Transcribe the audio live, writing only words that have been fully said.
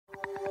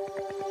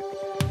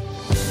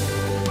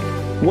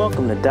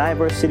Welcome to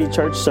Diverse City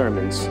Church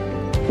Sermons.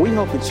 We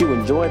hope that you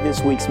enjoy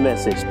this week's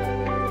message.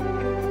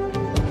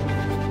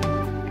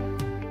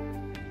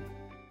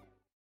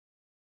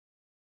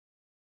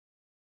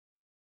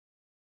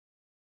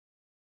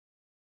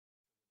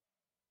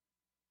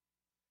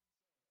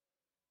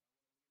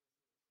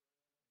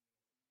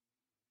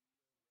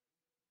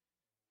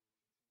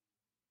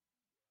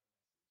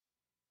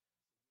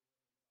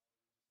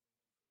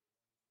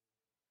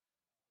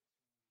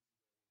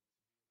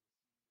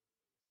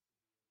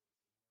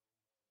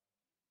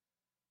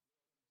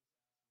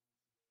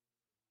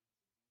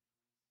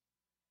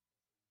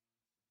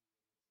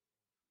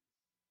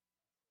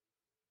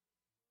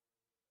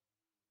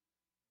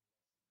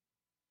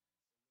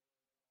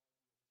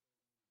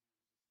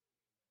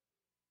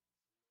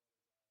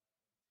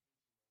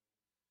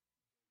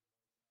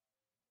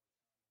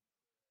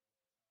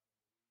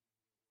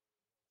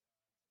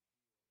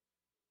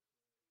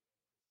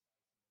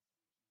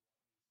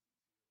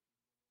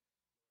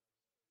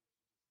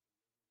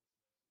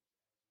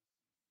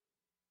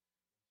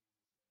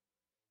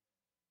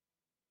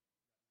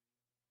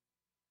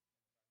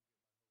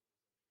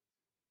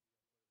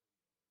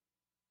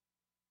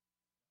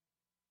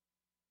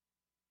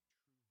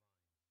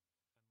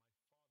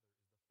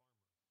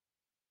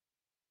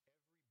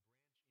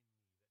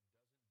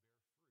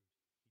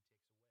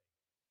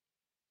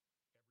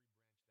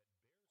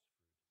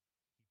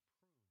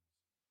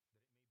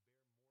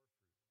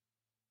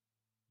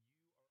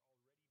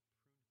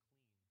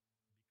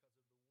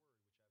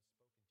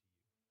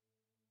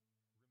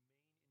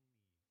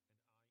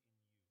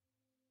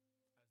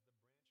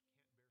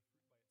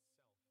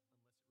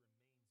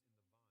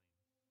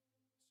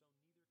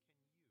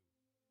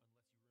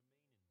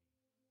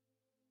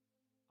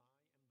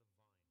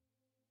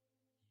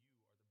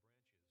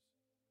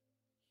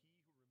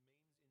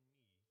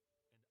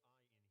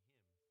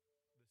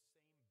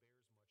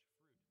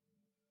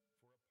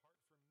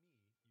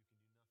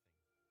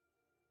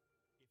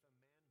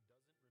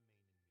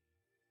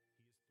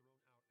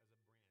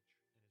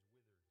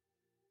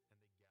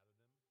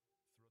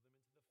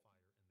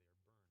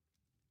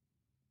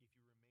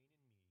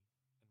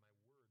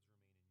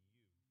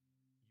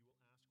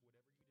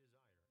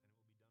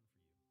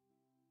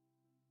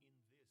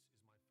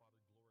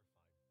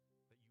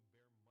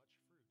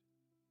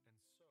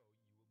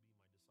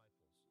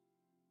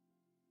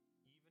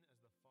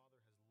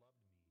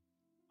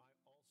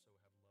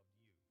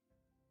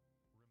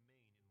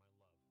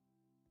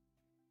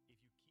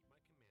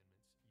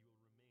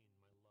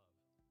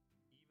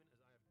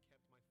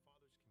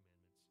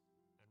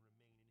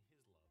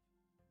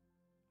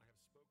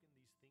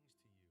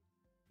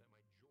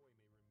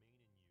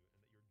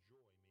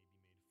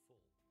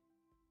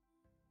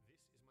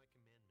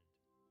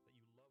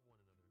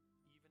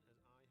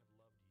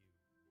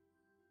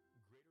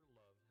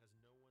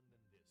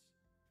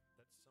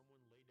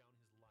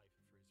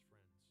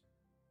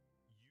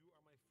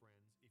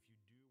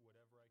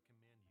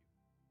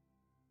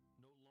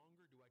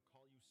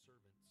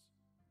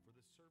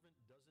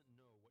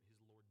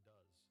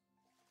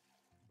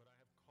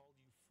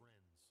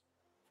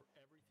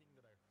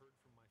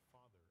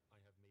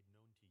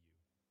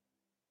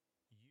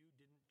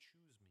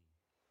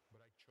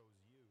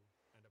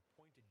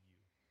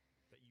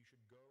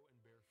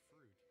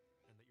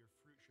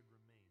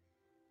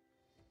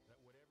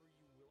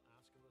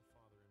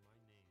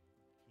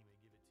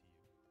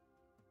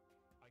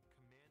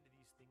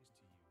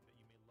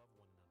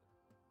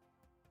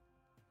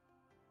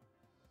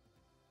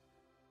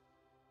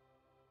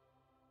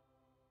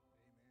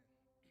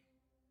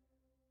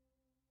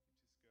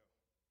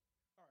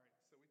 All right,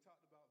 so we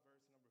talked about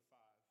verse number 5.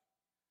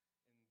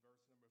 In verse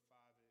number 5,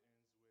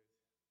 it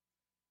ends with,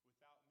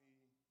 without me,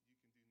 you can do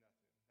nothing.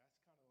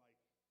 That's kind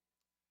of like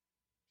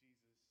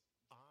Jesus.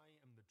 I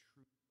am the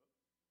truth.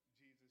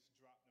 Jesus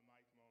dropped the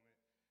mic moment.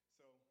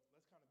 So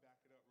let's kind of back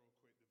it up real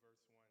quick to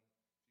verse 1. If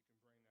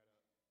you can bring that up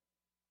on the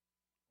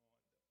PowerPoint.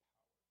 It's not right.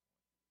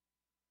 That's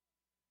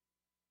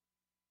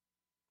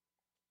number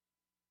 5.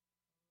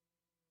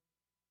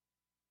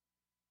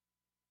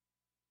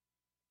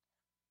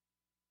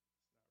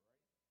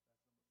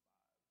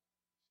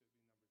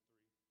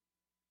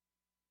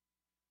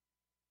 Should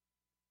be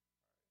number 3.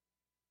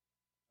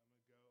 All right.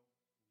 I'm going to go and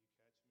you catch me.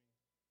 If not, I'll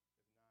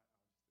just do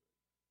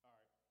it. All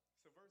right.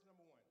 So verse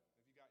number 1,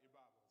 if you got your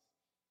Bibles.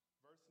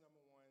 Verse number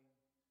 1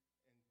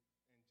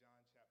 in John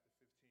chapter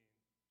 15.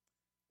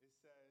 It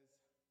says,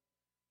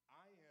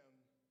 I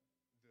am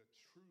the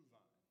true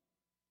vine,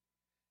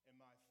 and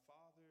my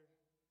Father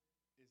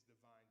is the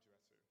vine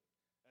dresser.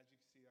 As you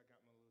can see, I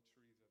got my little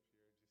trees up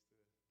here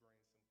just to bring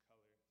some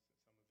color since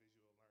I'm a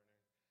visual learner.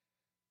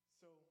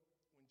 So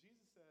when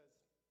Jesus says,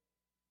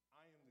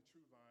 I am the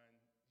true vine,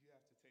 you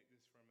have to take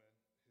this from a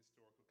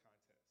historical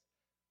context.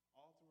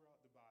 All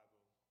throughout the Bible,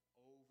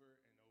 over and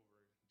over,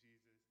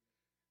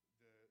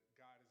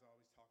 God is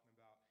always talking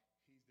about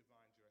he's the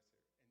vine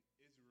dresser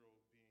and Israel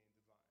being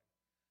the vine.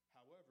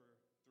 However,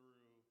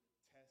 through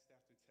test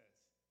after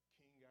test,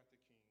 king after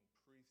king,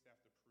 priest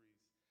after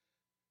priest,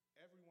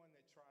 everyone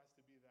that tries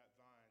to be that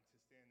vine, to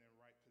stand in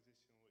right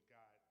position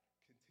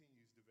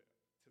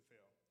to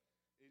fail.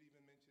 It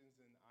even mentions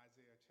in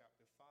Isaiah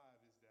chapter 5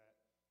 is that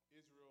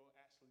Israel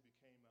actually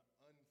became an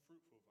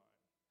unfruitful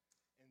vine,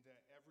 and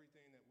that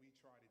everything that we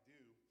try to do,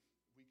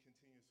 we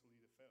continuously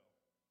to fail.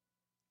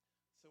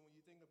 So when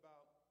you think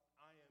about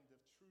I am the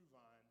true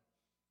vine,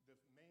 the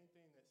main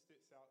thing that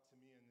sticks out to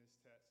me in this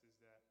text is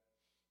that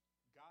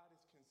God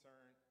is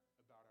concerned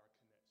about our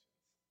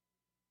connections.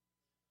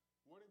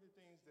 What are the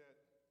things that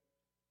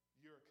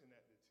you're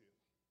connected to?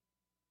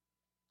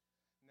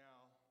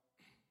 Now,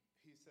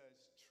 he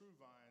says true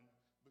vine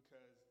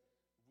because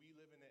we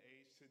live in an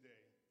age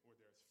today where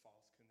there's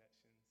false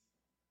connections.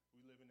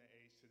 We live in an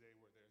age today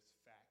where there's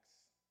facts,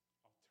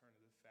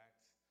 alternative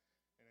facts.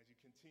 And as you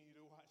continue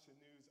to watch the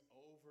news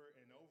over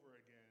and over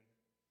again,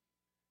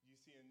 you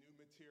see a new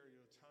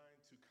material trying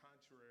to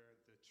contrary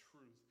the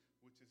truth,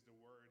 which is the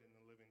word and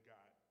the living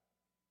God.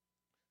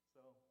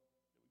 So,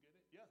 did we get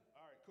it? Yeah,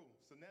 all right, cool.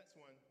 So next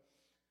one,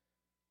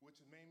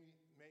 which made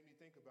me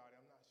think about it.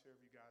 I'm not sure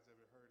if you guys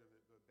ever heard of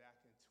it, but back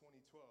in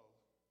 2012,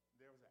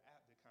 there was an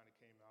app that kind of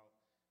came out,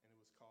 and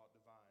it was called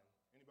Divine.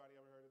 Anybody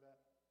ever heard of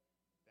that?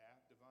 The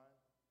app, Divine?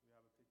 We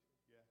have a picture?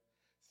 Yeah.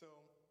 So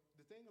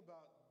the thing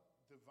about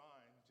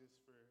Divine,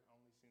 just for, I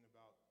only seen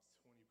about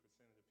 20%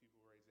 of the people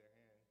raise their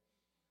hand,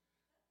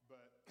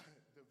 but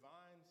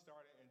Divine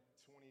started in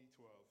 2012.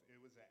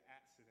 It was an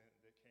accident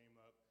that came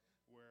up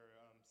where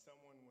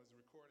someone was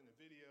recording a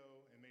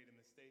video and made a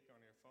mistake on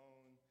their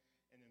phone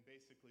and then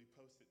basically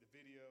posted the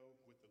video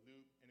with the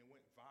loop, and it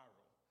went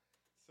viral.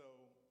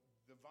 So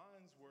the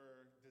Vines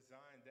were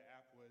designed, the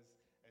app was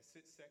a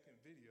 6-second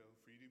video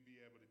for you to be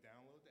able to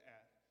download the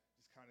app,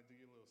 just kind of do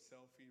your little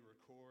selfie,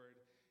 record,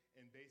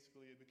 and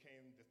basically it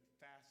became the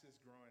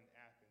fastest growing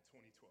app in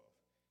 2012.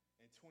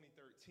 In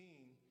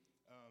 2013,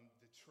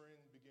 the trend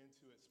began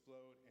to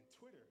explode, and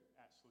Twitter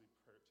actually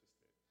purchased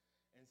it.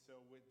 And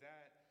so with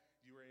that,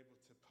 you were able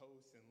to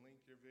post and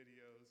link your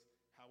videos.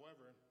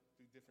 However,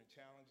 through different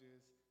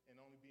challenges and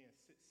only being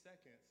 6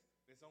 seconds,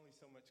 there's only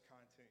so much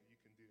content you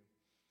can do.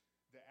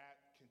 The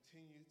app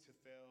continued to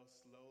fail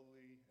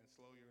slowly and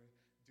slower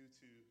due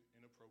to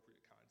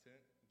inappropriate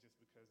content, just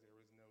because there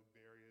was no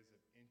barriers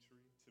of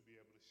entry to be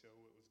able to show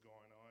what was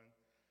going on.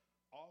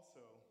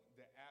 Also,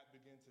 the app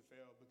began to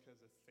fail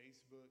because of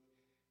Facebook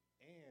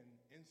and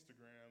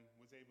Instagram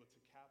was able to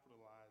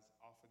capitalize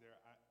off of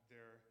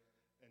their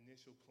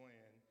initial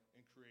plan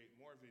and create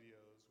more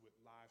videos with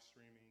live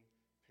streaming,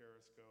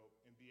 Periscope,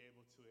 and be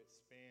able to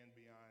expand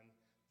beyond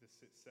the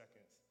 6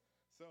 seconds.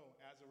 So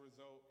as a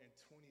result, in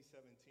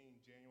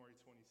 2017, January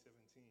 2017,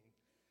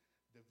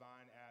 the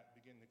Vine app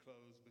began to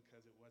close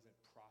because it wasn't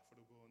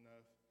profitable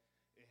enough.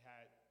 It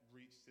had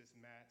reached its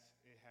max.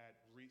 It had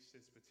reached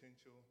its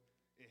potential.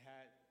 It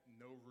had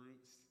no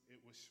roots.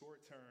 It was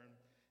short term,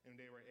 and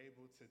they were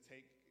able to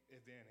take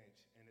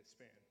advantage and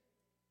expand.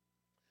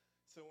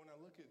 So when I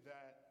look at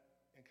that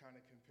and kind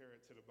of compare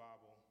it to the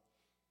Bible,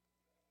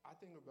 I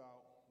think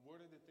about what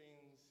are the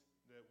things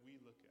that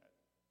we look at?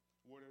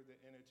 What are the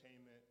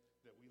entertainment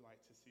that we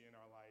like to see in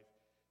our life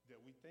that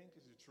we think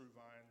is a true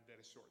vine that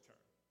is short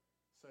term,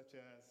 such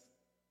as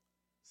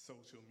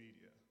social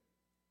media?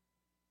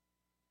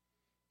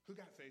 Who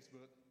got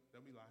Facebook?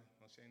 Don't be lying,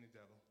 don't shame the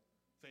devil.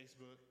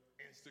 Facebook,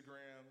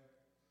 Instagram,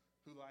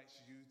 who likes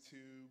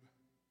YouTube?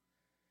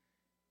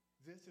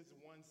 This is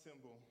one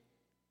symbol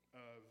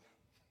of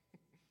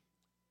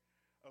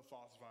a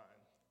false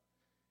vine.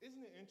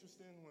 Isn't it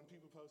interesting when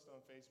people post on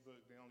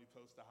Facebook, they only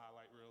post the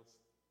highlight reels?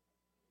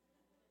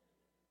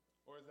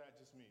 Or is that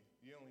just me?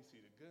 You only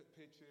see the good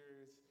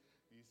pictures,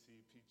 you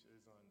see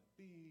pictures on the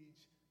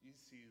beach, you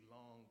see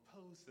long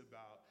posts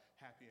about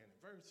happy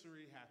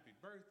anniversary, happy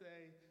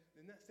birthday.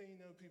 The next thing you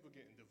know, people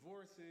getting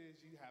divorces,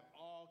 you have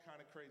all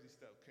kind of crazy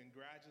stuff,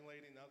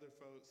 congratulating other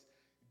folks,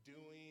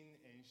 doing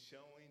and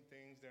showing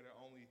things that are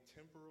only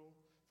temporal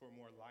for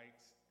more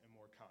likes and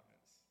more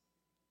comments.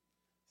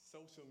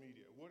 Social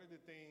media, what are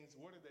the things,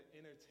 what are the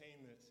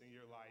entertainments in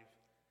your life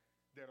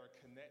that are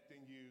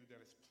connecting you,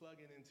 that is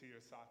plugging into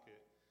your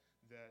socket,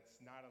 that's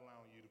not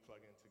allowing you to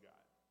plug into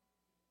God?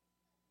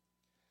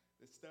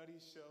 The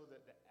studies show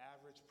that the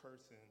average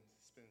person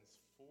spends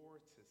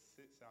 4 to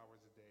 6 hours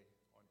a day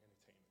on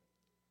entertainment,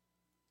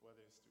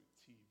 whether it's through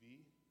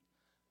TV,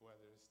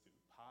 whether it's through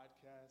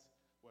podcasts,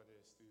 whether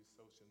it's through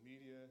social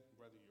media,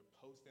 whether you're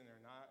posting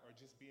or not, or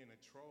just being a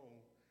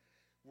troll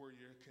where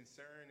you're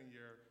concerned and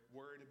you're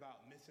worried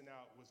about missing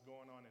out what's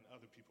going on in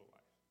other people's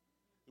life,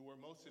 where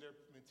most of their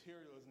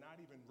material is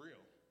not even real.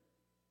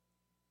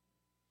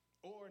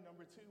 Or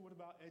number 2, what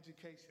about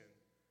education?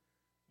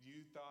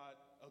 You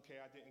thought, okay,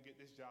 I didn't get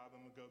this job,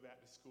 I'm gonna go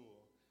back to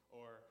school,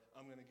 or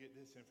I'm gonna get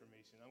this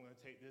information, I'm gonna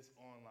take this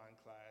online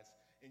class,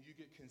 and you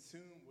get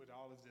consumed with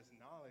all of this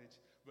knowledge,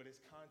 but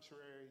it's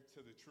contrary to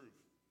the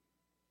truth.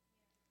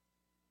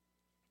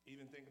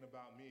 Even thinking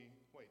about me,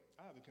 wait,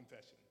 I have a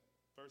confession.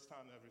 First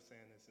time ever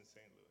saying this in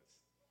St. Louis.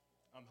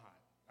 I'm hot,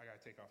 I gotta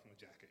take off my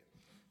jacket.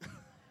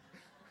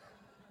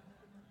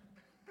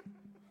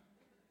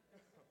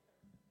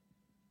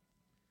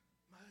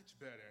 Much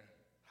better.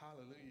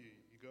 Hallelujah.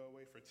 You go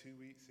away for 2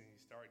 weeks and you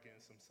start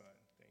getting some sun.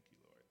 Thank you,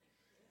 Lord.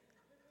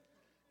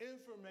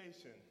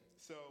 Information.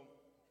 So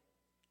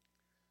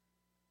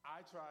I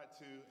tried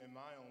to, in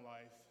my own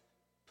life,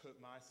 put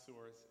my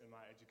source in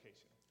my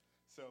education.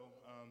 So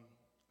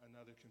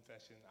another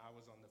confession, I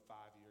was on the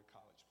 5-year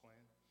college plan.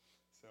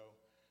 So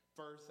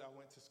first I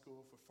went to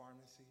school for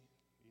pharmacy,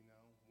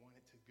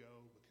 wanted to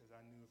go because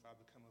I knew if I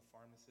become a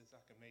pharmacist,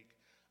 I could make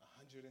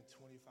 $125,000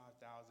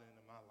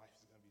 and my life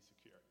is gonna be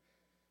secure.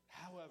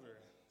 However,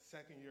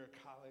 second year of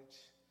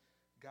college,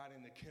 got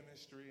into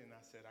chemistry and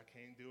I said, I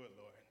can't do it,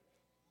 Lord.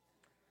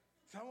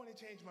 So I want to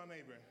change my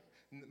major.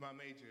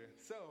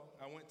 So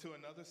I went to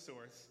another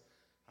source.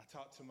 I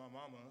talked to my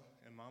mama,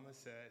 and mama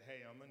said,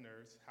 hey, I'm a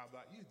nurse. How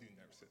about you do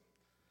nursing?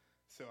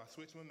 So I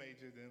switched my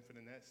major. Then for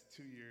the next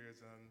 2 years,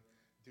 I'm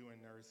doing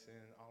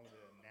nursing, all of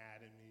the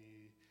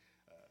anatomy,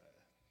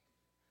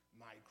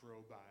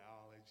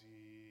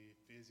 microbiology,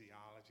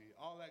 physiology,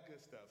 all that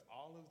good stuff.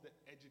 All of the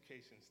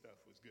education stuff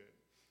was good.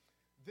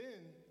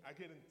 Then I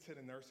get into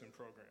the nursing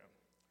program.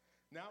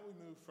 Now we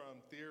move from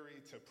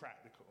theory to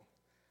practical.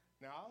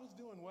 Now I was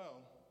doing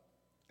well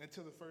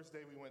until the first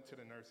day we went to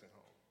the nursing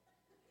home.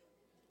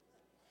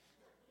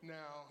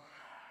 Now,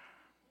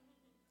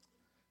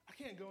 I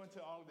can't go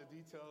into all of the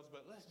details,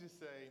 but let's just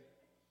say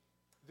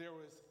there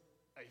was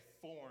a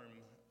form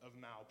of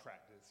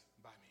malpractice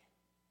by me.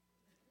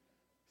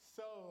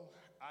 So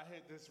I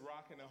hit this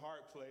rock in a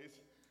hard place,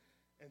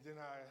 and then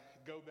I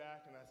go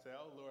back and I say,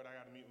 oh Lord, I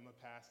got to meet with my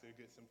pastor,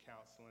 get some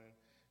counseling.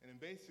 And then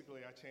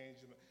basically I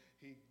changed him.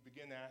 He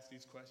began to ask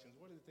these questions.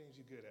 What are the things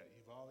you're good at?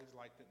 You've always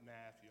liked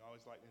math, you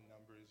always liked the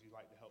numbers, you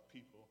like to help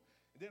people.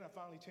 And then I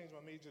finally changed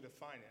my major to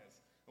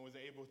finance and was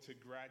able to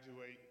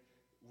graduate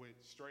with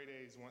straight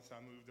A's once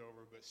I moved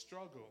over, but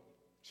struggled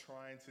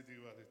trying to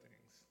do other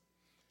things.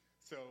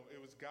 So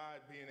it was God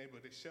being able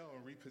to show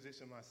and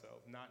reposition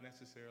myself, not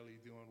necessarily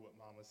doing what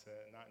mama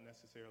said, not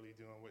necessarily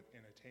doing what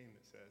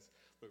entertainment says,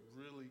 but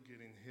really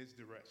getting his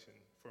direction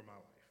for my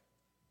life.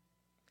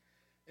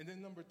 And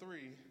then number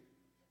 3,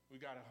 we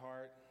got a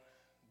heart,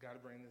 got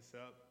to bring this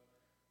up,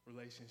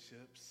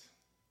 relationships.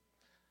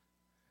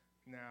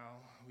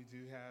 Now, we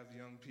do have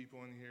young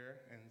people in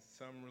here, and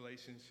some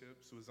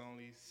relationships was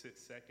only 6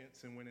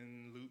 seconds and went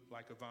in loop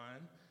like a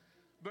vine.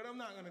 But I'm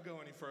not going to go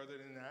any further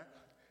than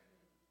that.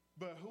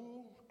 But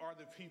who are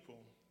the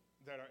people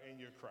that are in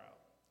your crowd?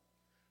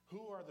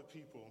 Who are the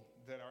people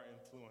that are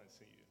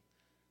influencing you?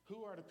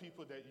 Who are the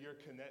people that you're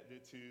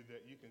connected to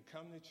that you can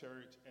come to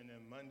church and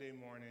then Monday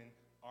morning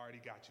already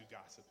got you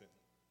gossiping?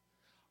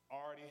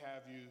 Already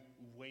have you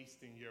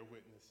wasting your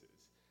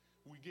witnesses?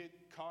 We get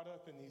caught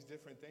up in these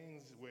different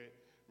things with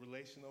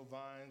relational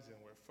vines and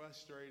we're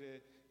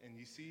frustrated. And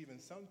you see even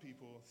some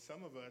people,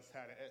 some of us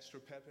had an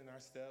extra pep in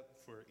our step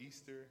for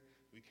Easter.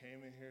 We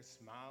came in here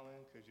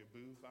smiling because your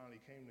boo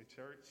finally came to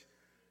church,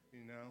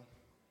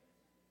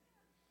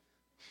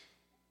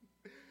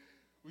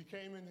 We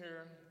came in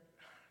here,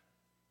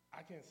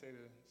 I can't say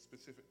the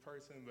specific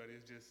person, but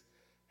it just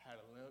had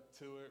a limp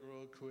to it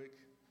real quick.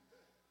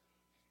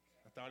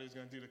 I thought he was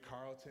going to do the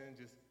Carlton,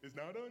 it's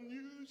not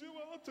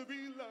unusual to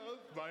be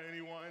loved by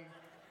anyone.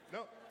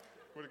 No,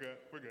 we're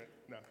good,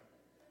 no.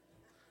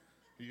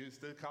 He used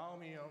to call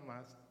me on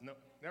no,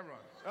 never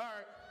mind. All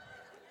right.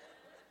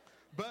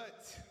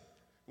 But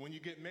when you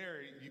get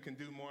married, you can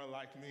do more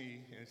like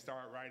me and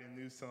start writing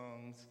new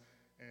songs.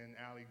 And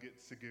Allie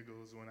gets the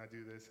giggles when I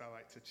do this. I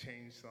like to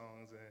change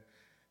songs and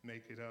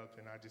make it up,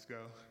 and I just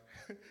go.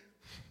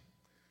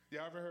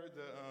 Y'all ever heard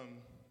the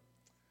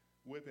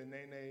Whip and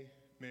Nene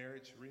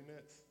marriage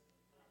remix?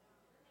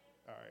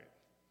 All right.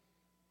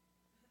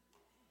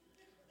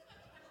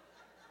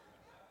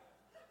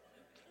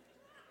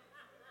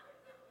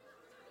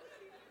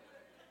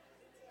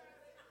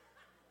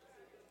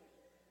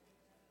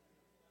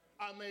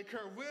 I make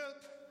her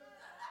whip,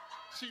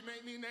 she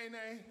make me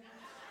nay-nay.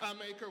 I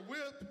make her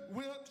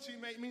whip, she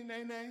make me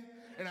nay-nay.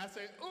 And I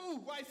say,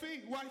 ooh,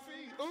 wifey,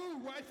 ooh,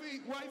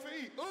 wifey,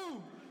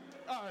 ooh.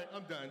 All right,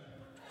 I'm done.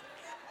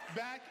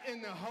 Back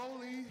in the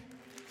Holy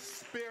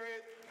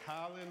Spirit,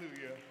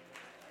 hallelujah.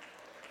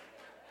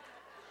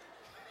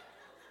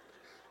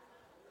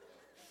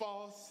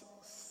 False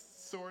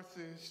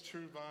sources,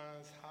 true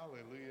vines,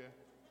 hallelujah.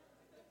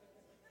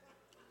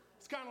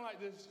 It's kind of like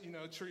this,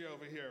 tree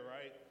over here,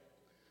 right?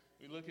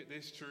 We look at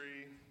this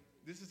tree.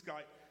 This is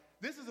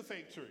a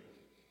fake tree,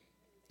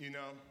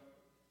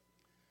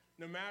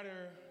 No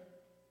matter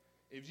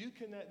if you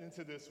connect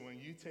into this one,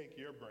 you take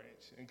your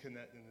branch and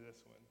connect into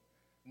this one,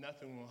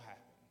 nothing will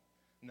happen.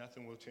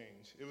 Nothing will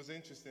change. It was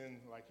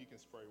interesting, like you can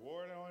spray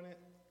water on it,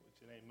 which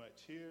it ain't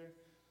much here.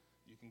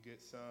 You can get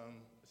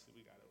some, let's see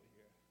what we got over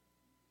here.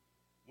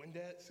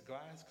 Windex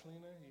glass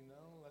cleaner,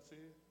 let's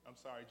see. I'm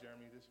sorry,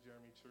 Jeremy, this is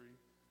Jeremy Tree.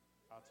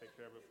 I'll take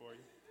care of it for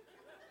you.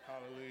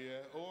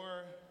 Hallelujah.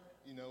 Or,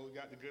 we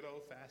got the good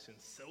old-fashioned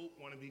soap,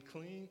 want to be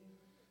clean.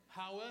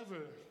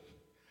 However,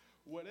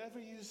 whatever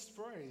you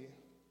spray,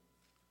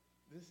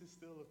 this is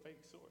still a fake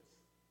source.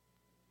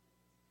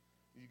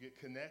 You get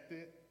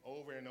connected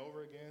over and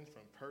over again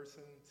from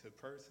person to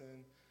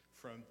person,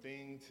 from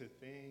thing to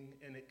thing,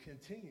 and it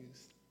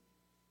continues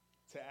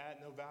to add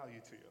no value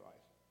to your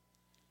life.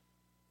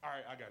 All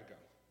right, I got to go.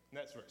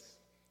 Next verse.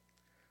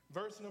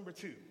 Verse number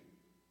 2.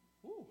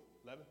 Woo,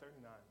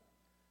 11:39.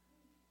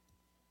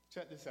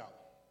 Check this out.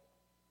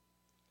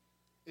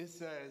 It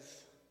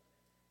says,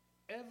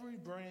 every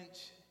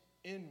branch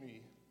in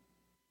me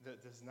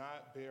that does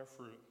not bear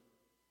fruit,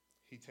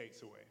 he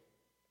takes away.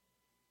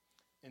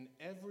 And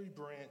every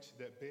branch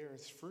that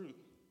bears fruit,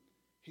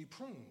 he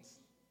prunes,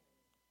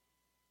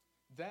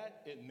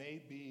 that it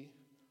may be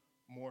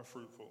more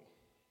fruitful.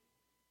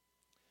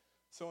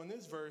 So in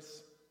this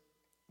verse,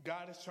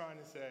 God is trying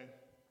to say,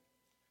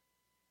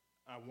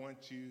 I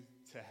want you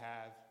to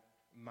have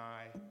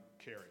my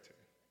character.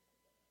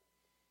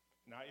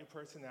 Not your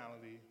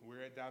personality.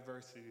 We're at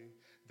diversity.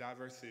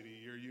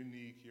 You're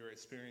unique. Your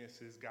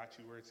experiences got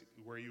you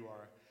where you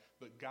are.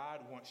 But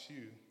God wants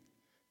you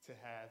to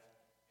have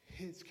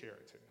his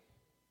character.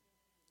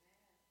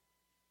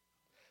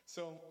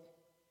 So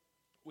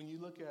when you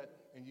look at,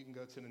 and you can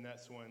go to the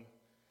next one,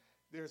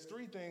 there's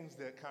 3 things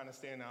that kind of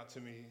stand out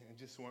to me and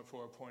just want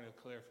for a point of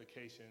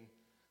clarification.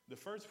 The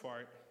first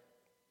part,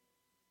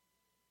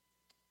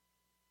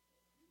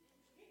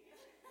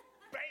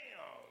 bam,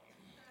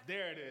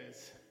 there it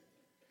is.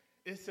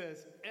 It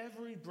says,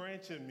 every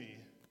branch of me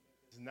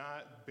does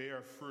not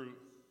bear fruit,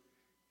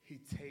 he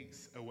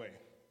takes away.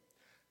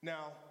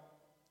 Now,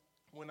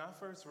 when I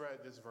first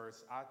read this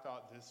verse, I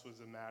thought this was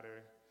a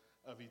matter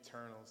of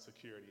eternal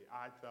security.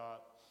 I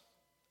thought,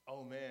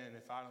 oh man,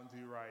 if I don't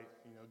do right,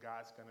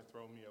 God's going to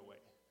throw me away.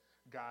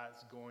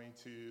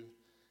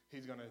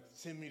 He's going to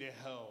send me to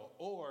hell,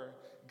 or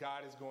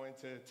God is going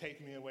to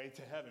take me away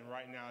to heaven.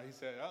 Right now, he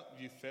said, oh,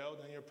 you failed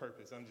on your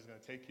purpose. I'm just going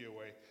to take you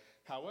away.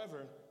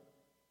 However,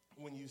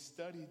 when you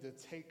study the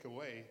take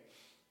away,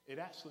 it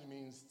actually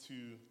means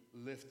to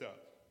lift up.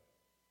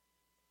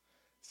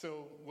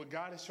 So what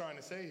God is trying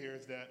to say here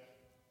is that,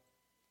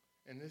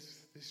 and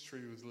this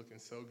tree was looking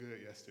so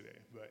good yesterday,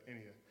 but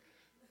anyhow,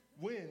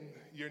 when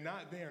you're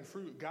not bearing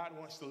fruit, God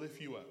wants to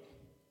lift you up.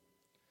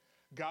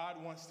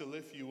 God wants to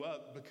lift you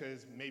up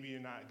because maybe you're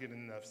not getting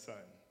enough sun.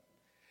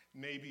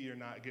 Maybe you're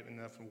not getting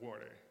enough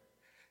water.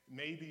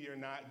 Maybe you're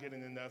not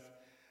getting enough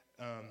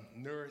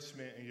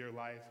nourishment in your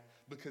life,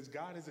 because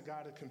God is a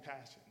God of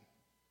compassion.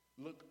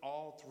 Look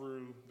all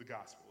through the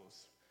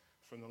Gospels,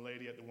 from the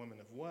lady at the Woman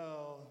of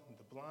Well,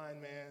 the blind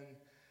man,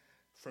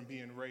 from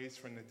being raised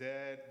from the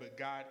dead, but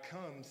God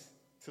comes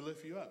to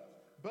lift you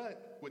up.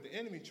 But what the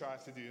enemy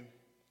tries to do,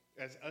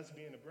 as us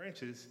being the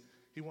branches,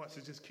 he wants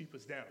to just keep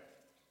us down.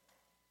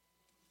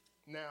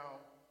 Now,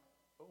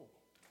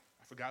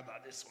 I forgot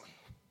about this one.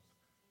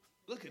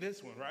 Look at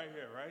this one right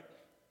here, right?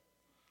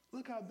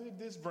 Look how big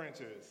this branch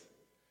is.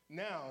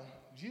 Now,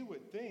 you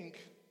would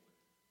think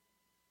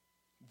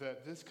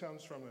that this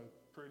comes from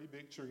a pretty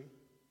big tree.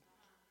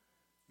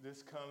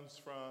 This comes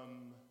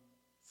from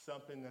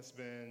something that's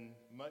been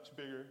much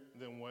bigger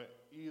than what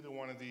either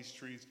one of these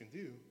trees can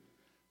do.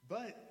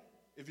 But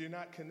if you're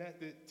not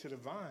connected to the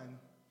vine,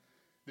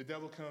 the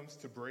devil comes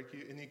to break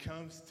you, and he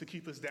comes to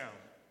keep us down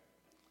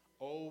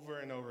over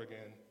and over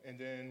again. And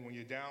then when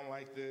you're down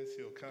like this,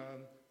 he'll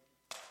come,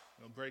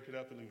 he'll break it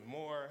up even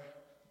more.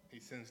 He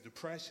sends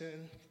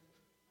depression,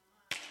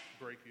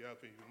 break you up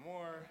even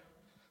more,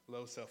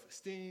 low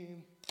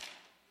self-esteem,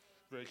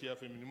 break you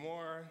up even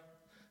more,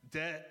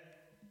 debt,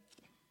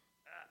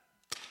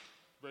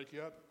 break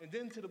you up, and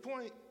then to the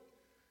point,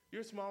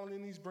 you're smaller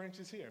than these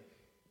branches here.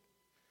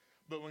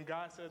 But when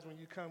God says, when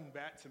you come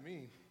back to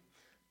me,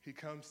 he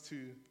comes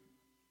to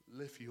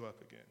lift you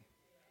up again.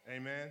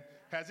 Amen.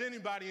 Has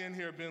anybody in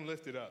here been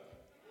lifted up?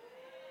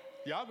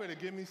 Y'all better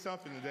give me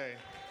something today.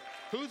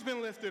 Who's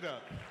been lifted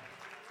up?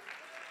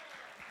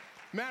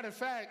 Matter of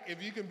fact,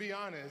 if you can be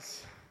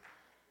honest,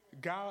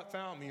 God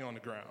found me on the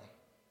ground.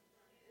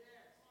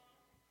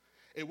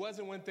 It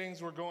wasn't when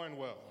things were going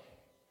well,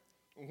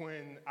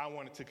 when I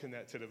wanted to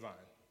connect to the vine.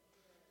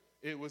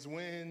 It was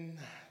when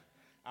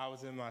I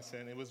was in my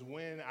sin. It was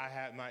when I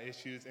had my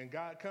issues. And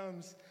God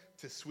comes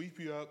to sweep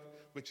you up,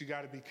 but you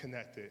got to be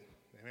connected.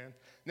 Amen.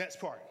 Next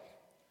part.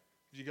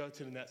 If you go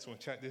to the next one,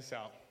 check this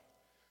out.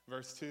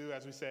 Verse 2,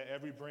 as we said,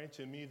 every branch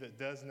in me that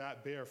does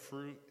not bear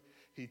fruit,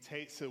 he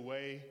takes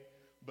away.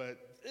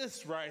 But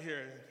this right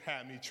here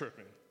had me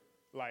tripping.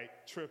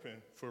 Like tripping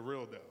for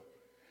real though.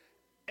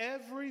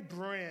 Every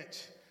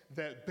branch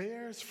that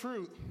bears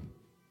fruit,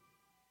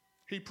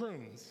 he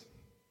prunes.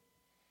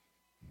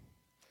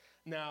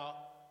 Now,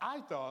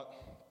 I thought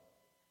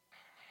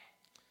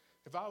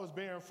if I was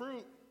bearing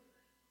fruit,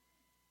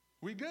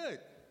 we good.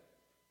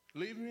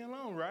 Leave me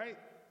alone, right?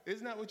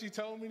 Isn't that what you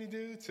told me to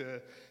do,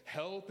 to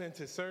help and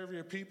to serve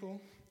your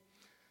people?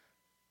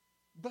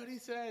 But he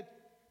said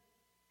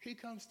he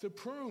comes to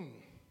prune.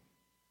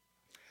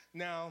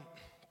 Now,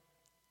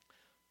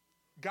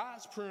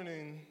 God's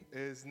pruning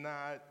is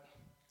not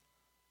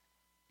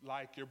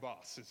like your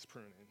boss is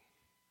pruning.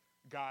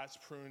 God's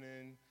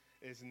pruning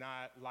is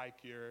not like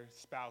your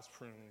spouse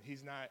pruning.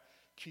 He's not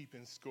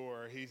keeping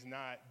score. He's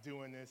not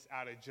doing this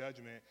out of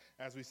judgment.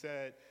 As we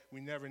said,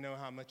 we never know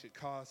how much it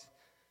costs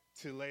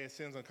to lay his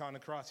sins on the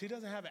cross. He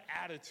doesn't have an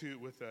attitude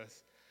with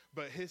us,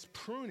 but his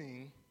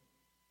pruning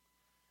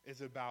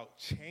is about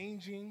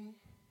changing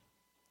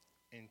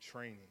and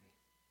training.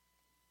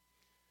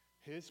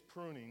 His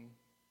pruning,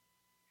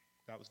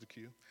 that was the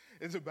cue,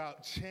 is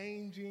about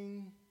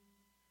changing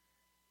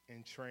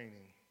and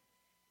training.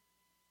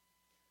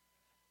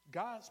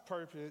 God's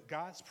purpose,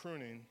 God's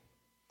pruning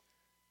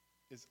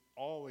is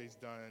always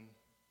done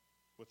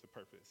with a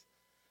purpose.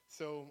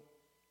 So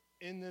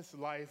in this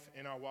life,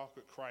 in our walk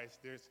with Christ,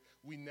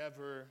 we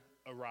never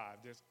arrive.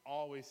 There's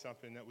always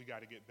something that we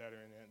got to get better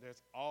in.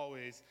 There's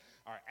always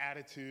our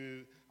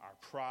attitude, our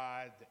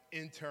pride, the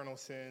internal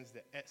sins,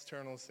 the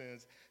external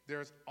sins.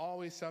 There's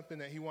always something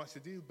that he wants to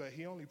do, but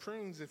he only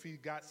prunes if he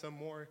got some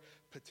more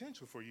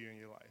potential for you in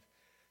your life.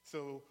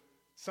 So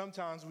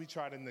sometimes we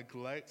try to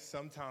neglect,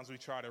 sometimes we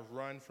try to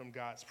run from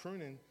God's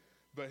pruning,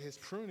 but his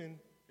pruning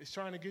is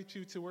trying to get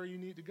you to where you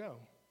need to go.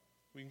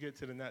 We can get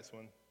to the next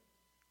one.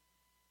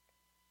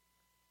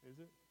 Is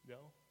it? No?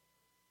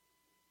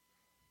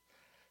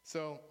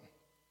 So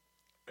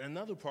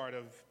another part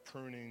of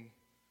pruning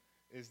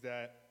is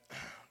that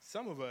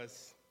some of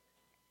us,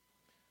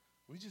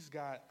 we just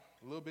got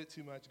a little bit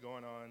too much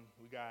going on.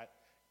 We got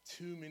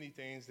too many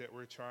things that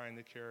we're trying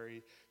to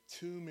carry,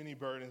 too many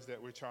burdens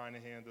that we're trying to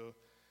handle,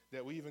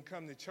 that we even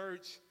come to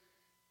church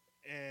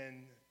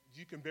and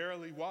you can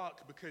barely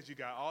walk because you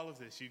got all of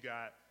this. You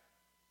got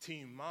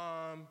teen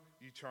mom,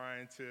 you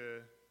trying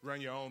to run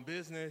your own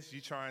business,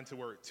 you're trying to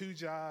work 2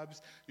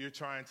 jobs, you're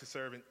trying to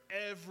serve in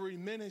every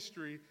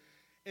ministry.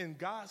 And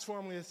God's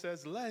formula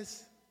says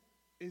less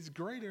is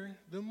greater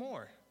than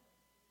more.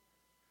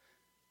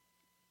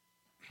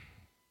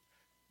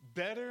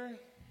 Better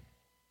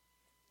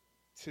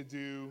to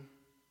do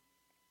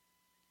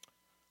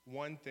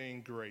one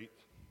thing great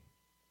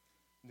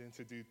than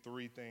to do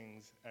 3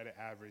 things at an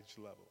average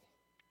level.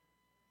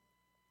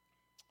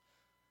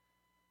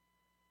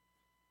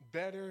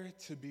 Better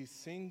to be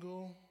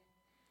single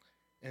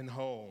and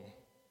whole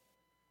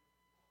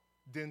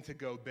than to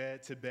go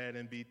bed to bed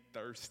and be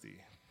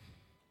thirsty.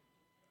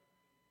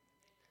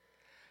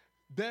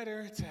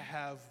 Better to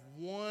have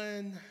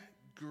one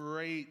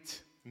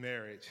great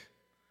marriage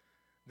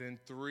than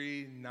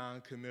 3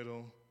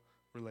 non-committal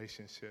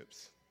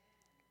relationships.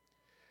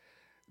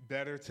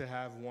 Better to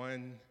have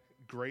one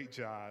great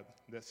job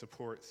that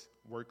supports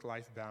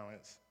work-life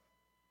balance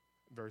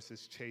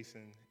versus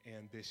chasing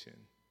ambition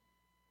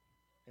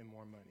and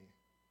more money.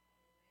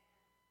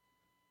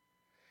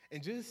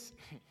 And just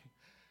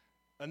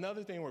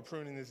another thing we're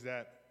pruning is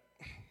that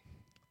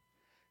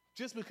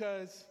just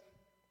because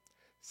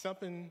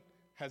something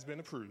has been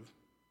approved,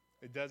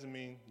 it doesn't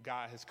mean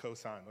God has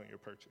co-signed on your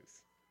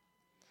purchase.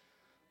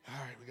 All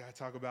right, we got to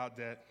talk about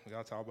debt. We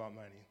got to talk about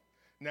money.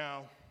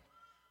 Now,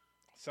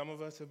 some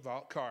of us have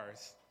bought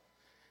cars,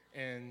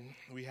 and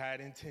we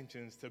had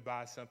intentions to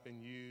buy something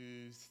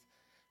used,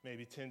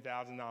 maybe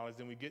 $10,000.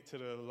 Then we get to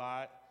the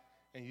lot,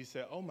 and you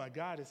said, oh, my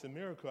God, it's a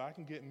miracle. I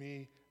can get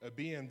me a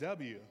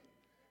BMW.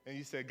 And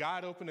you said,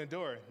 God opened the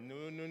door.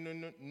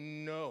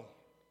 No.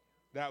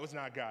 That was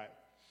not God.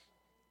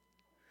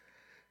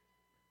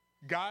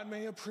 God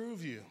may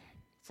approve you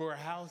for a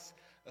house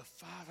of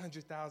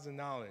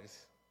 $500,000.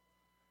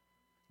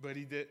 But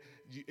it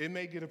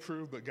may get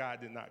approved, but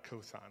God did not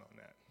co-sign on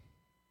that.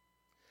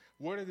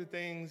 What are the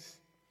things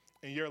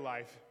in your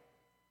life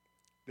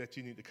that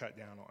you need to cut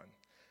down on?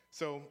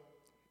 So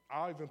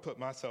I'll even put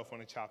myself on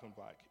a chopping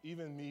block.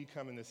 Even me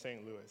coming to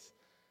St. Louis.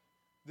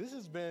 This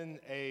has been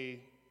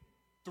a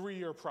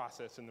 3-year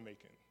process in the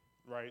making,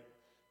 right?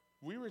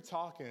 We were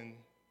talking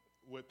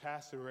with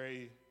Pastor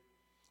Ray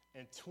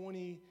in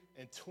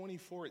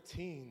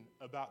 2014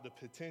 about the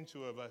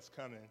potential of us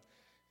coming.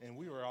 And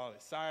we were all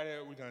excited,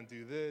 we're going to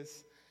do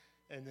this.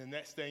 And the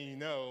next thing you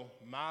know,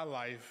 my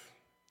life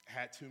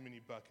had too many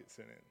buckets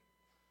in it.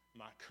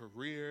 My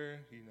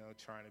career,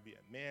 trying to be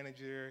a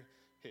manager,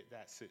 hit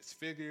that 6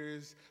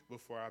 figures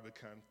before I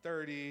become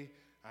 30.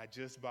 I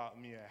just bought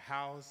me a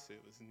house.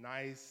 It was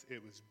nice.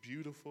 It was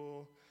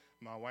beautiful.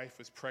 My wife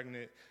was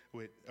pregnant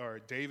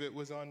David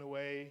was on the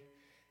way.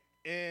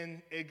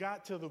 And it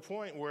got to the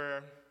point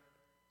where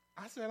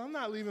I said, I'm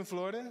not leaving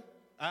Florida.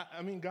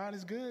 I mean, God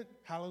is good.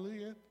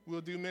 Hallelujah.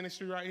 We'll do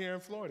ministry right here in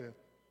Florida.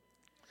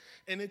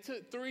 And it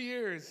took 3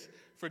 years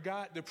for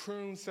God to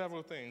prune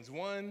several things.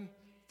 1,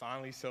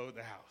 finally sold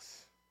the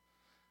house.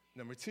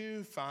 Number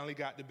 2, finally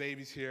got the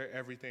babies here,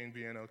 everything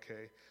being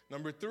okay.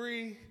 Number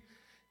 3,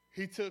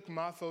 he took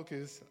my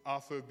focus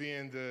off of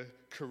being the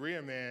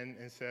career man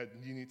and said,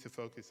 you need to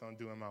focus on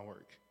doing my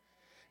work.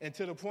 And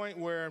to the point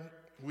where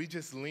we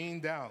just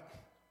leaned out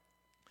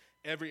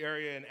every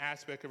area and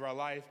aspect of our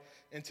life,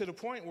 and to the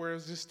point where it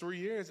was just 3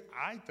 years,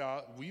 I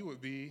thought we would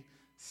be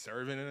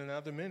serving in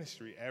another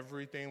ministry.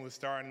 Everything was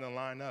starting to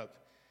line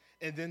up.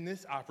 And then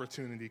this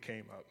opportunity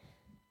came up.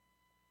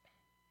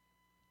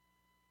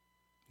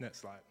 Next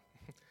slide.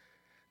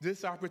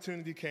 This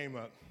opportunity came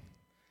up,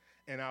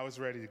 and I was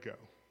ready to go.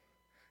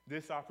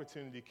 This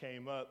opportunity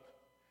came up,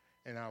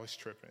 and I was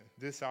tripping.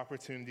 This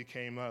opportunity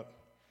came up,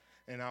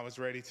 and I was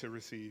ready to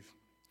receive.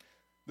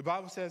 The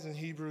Bible says in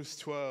Hebrews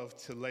 12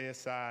 to lay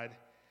aside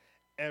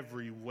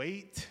every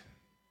weight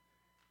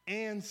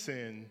and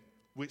sin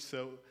which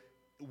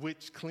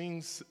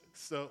clings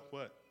so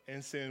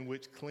and sin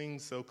which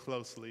clings so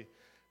closely,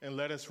 and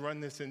let us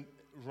run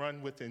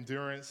with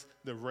endurance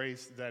the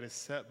race that is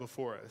set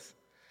before us.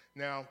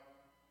 Now,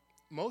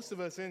 most of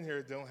us in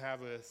here don't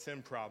have a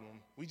sin problem.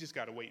 We just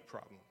got a weight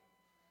problem.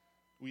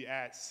 We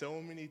add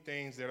so many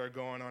things that are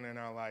going on in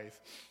our life.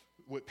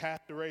 With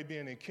Pastor Ray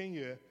being in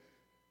Kenya,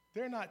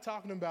 they're not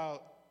talking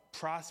about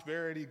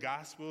prosperity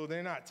gospel.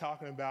 They're not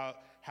talking about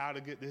how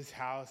to get this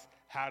house,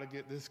 how to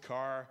get this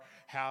car,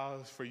 how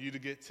for you to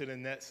get to the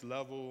next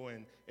level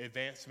and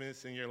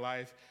advancements in your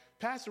life.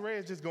 Pastor Ray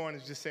is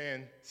just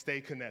saying,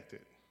 stay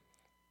connected.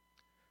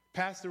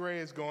 Pastor Ray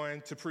is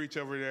going to preach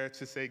over there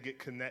to say, get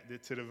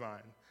connected to the vine.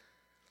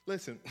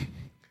 Listen,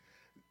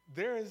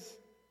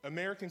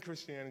 American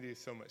Christianity is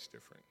so much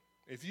different.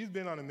 If you've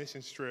been on a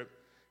mission trip,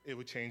 it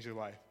would change your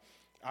life.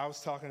 I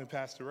was talking to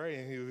Pastor Ray,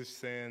 and he was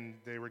saying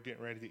they were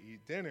getting ready to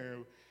eat dinner,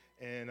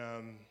 and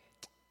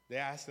they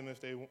asked him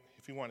if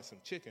he wanted some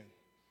chicken.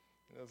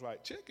 And I was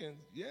like, chicken?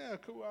 Yeah,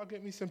 cool, I'll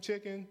get me some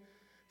chicken.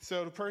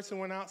 So the person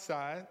went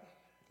outside,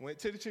 went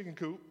to the chicken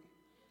coop,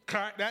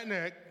 cracked that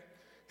neck,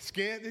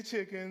 skinned the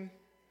chicken,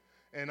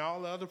 and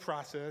all the other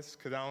process,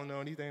 because I don't know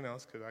anything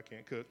else, because I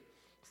can't cook.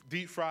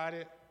 Deep fried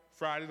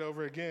it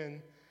over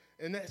again,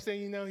 and next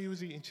thing you know, he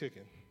was eating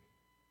chicken.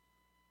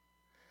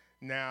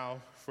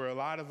 Now, for a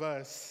lot of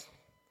us,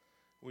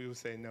 we would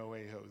say, no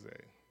way, Jose.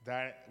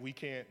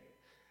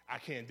 I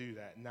can't do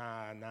that.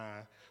 Nah.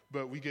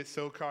 But we get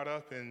so caught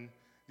up in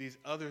these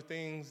other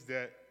things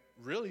that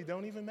really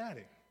don't even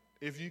matter.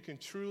 If you can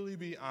truly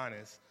be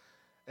honest,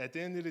 at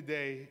the end of the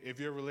day, if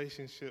your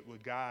relationship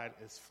with God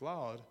is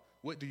flawed,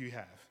 what do you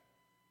have?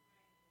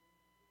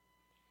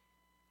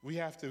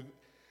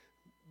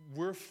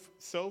 We're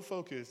so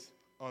focused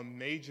on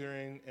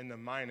majoring in the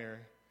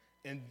minor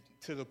and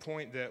to the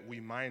point that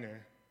we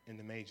minor in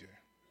the major.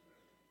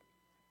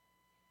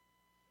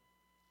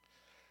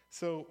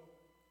 So,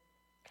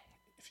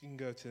 if you can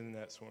go to the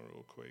next one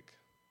real quick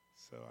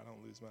so I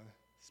don't lose my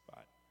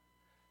spot.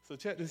 So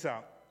check this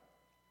out.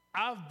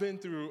 I've been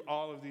through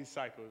all of these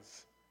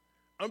cycles.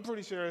 I'm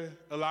pretty sure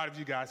a lot of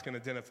you guys can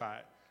identify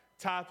it.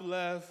 Top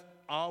left,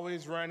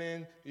 always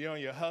running, you're on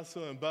your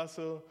hustle and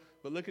bustle.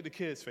 But look at the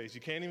kid's face.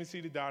 You can't even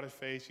see the daughter's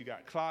face. You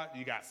got clock,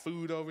 you got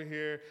food over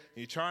here. And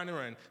you're trying to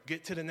run.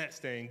 Get to the next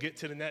thing. Get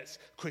to the next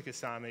quick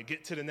assignment.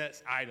 Get to the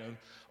next item.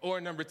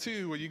 Or number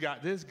two, where you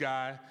got this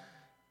guy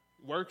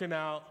working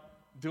out,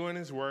 doing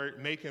his work,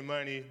 making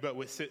money, but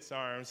with 6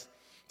 arms,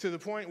 to the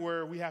point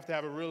where we have to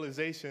have a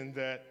realization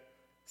that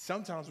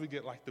sometimes we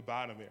get like the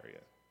bottom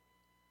area,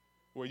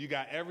 where you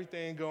got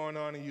everything going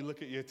on and you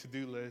look at your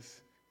to-do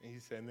list and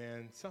you say,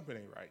 man, something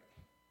ain't right.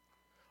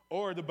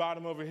 Or the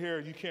bottom over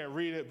here, you can't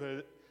read it,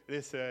 but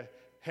it says,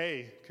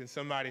 hey, can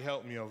somebody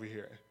help me over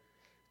here?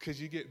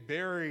 Because you get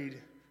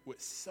buried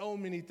with so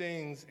many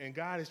things, and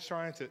God is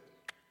trying to.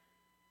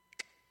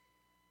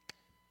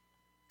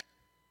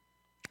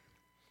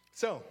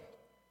 So,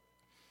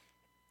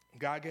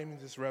 God gave me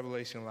this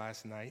revelation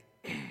last night,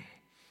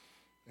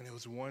 and it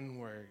was one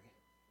word,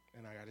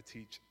 and I got to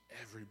teach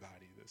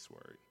everybody this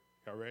word.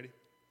 Y'all ready?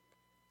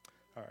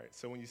 All right,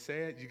 so when you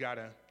say it, you got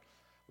to,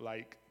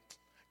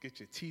 get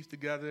your teeth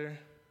together,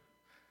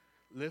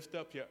 lift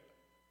up your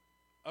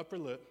upper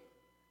lip,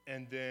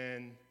 and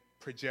then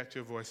project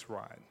your voice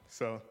wide.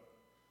 So,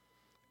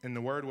 and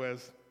the word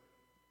was,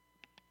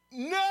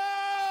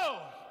 no!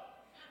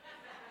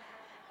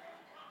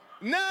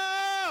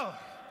 No!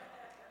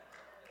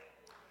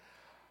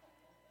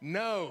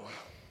 No.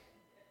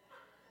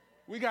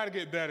 We got to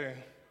get better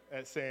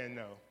at saying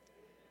no.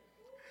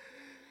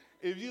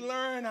 If you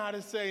learn how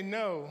to say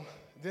no,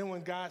 then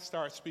when God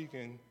starts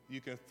speaking, you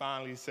can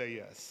finally say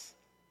yes.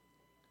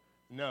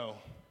 No.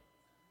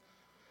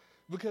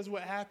 Because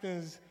what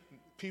happens,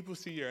 people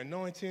see your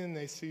anointing,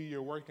 they see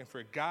you're working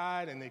for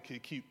God, and they can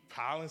keep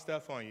piling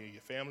stuff on you.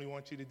 Your family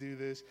wants you to do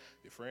this,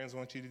 your friends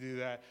want you to do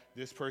that,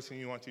 this person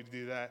you want you to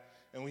do that.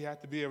 And we have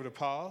to be able to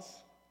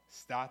pause,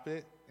 stop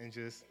it, and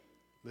just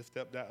lift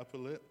up that upper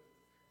lip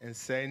and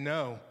say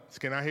no.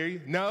 Can I hear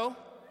you? No? No!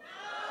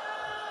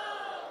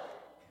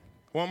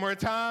 One more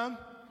time? No!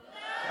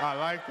 I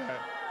like that.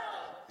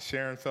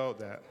 Sharon felt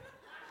that.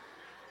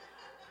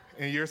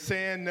 And you're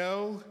saying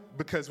no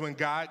because when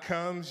God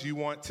comes, you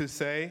want to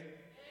say? Yes.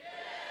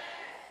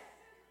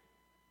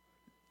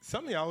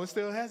 Some of y'all were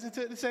still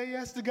hesitant to say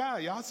yes to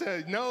God. Y'all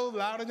said no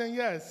louder than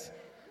yes.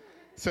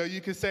 So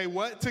you can say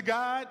what to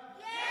God?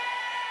 Yes.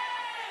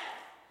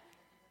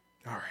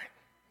 All right,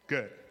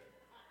 good.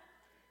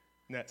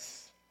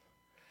 Next.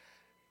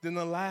 Then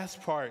the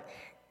last part,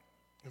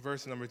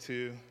 verse number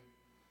 2.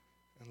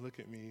 And look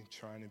at me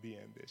trying to be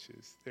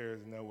ambitious. There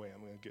is no way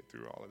I'm going to get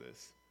through all of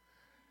this.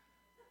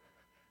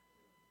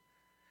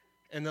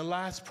 And the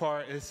last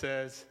part, it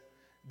says,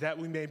 that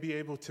we may be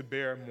able to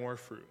bear more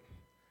fruit.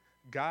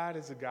 God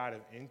is a God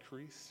of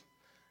increase.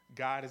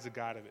 God is a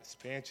God of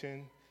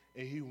expansion.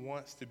 And he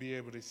wants to be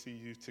able to see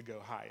you to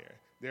go higher.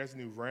 There's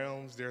new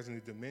realms. There's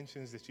new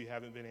dimensions that you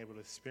haven't been able to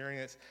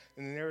experience.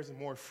 And then there is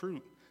more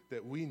fruit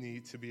that we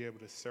need to be able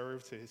to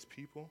serve to his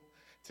people,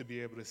 to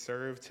be able to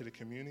serve to the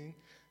community.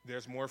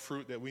 There's more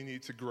fruit that we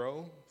need to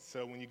grow.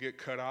 So when you get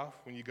cut off,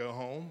 when you go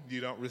home,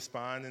 you don't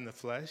respond in the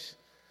flesh,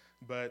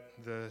 but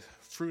the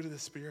fruit of the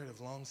Spirit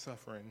of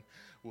long-suffering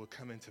will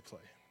come into play.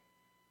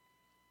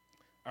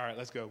 All right,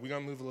 let's go. We're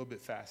going to move a little bit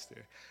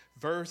faster.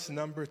 Verse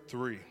number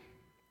 3.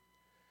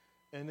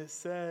 And it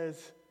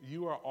says,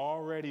 you are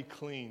already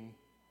clean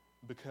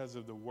because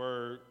of the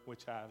word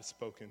which I have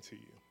spoken to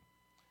you.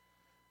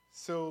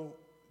 So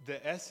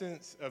the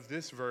essence of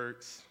this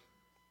verse,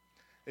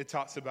 it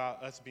talks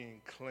about us being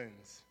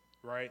cleansed,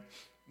 right?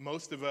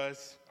 Most of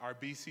us, our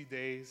BC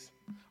days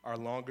are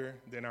longer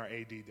than our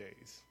AD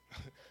days.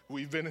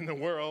 We've been in the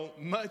world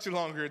much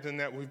longer than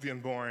that we've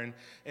been born,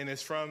 and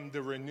it's from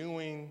the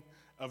renewing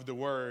of the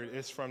word,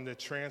 it's from the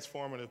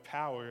transformative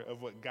power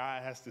of what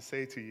God has to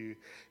say to you,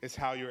 it's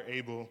how you're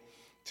able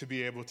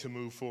to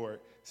move forward.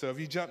 So if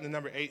you jump to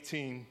number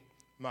 18,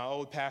 my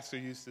old pastor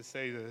used to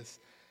say this,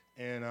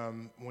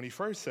 and when he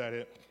first said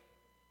it,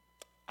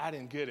 I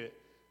didn't get it,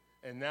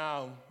 and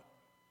now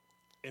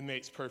it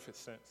makes perfect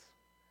sense.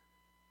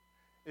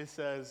 It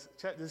says,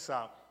 check this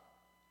out,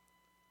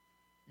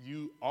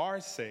 you are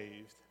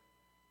saved,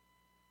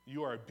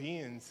 you are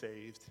being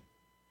saved,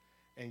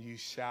 and you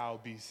shall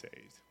be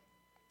saved.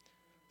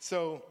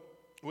 So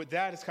with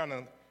that, it's kind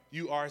of,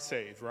 you are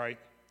saved, right?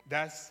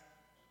 That's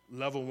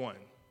level 1,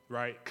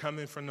 right?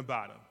 Coming from the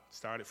bottom.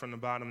 Started from the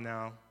bottom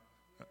now.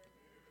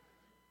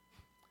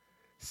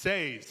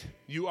 Saved.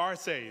 You are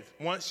saved.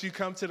 Once you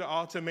come to the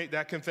altar, make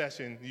that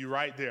confession, you're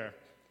right there.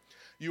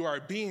 You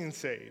are being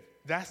saved.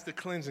 That's the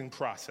cleansing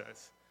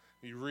process.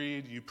 You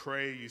read, you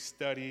pray, you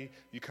study,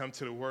 you come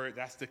to the word.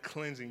 That's the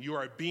cleansing. You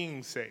are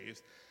being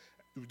saved.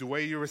 The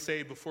way you were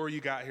saved before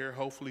you got here,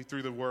 hopefully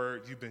through the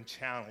word, you've been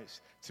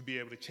challenged to be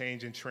able to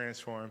change and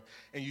transform.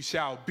 And you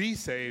shall be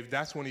saved.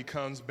 That's when he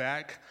comes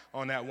back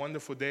on that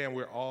wonderful day and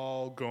we're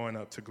all going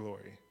up to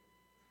glory.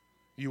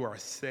 You are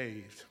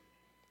saved.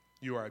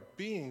 You are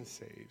being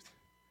saved.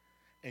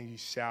 And you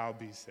shall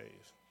be saved.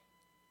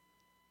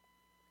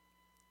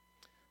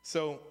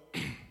 So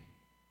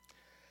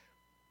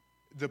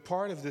the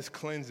part of this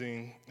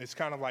cleansing is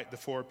kind of like the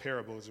 4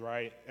 parables,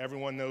 right?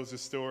 Everyone knows the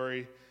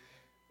story.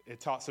 It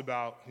talks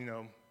about,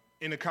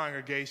 in a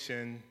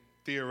congregation,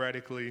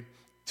 theoretically,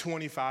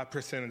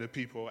 25% of the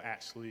people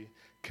actually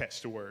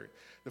catch the word.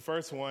 The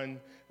first one,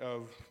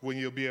 when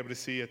you'll be able to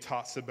see, it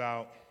talks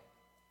about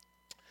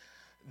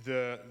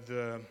the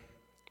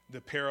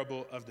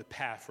parable of the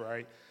path,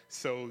 right?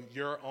 So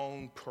your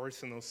own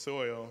personal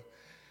soil,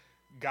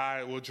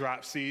 God will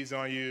drop seeds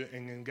on you,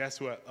 and then guess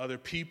what? Other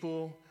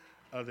people,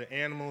 other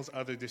animals,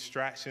 other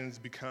distractions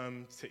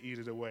become to eat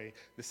it away.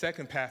 The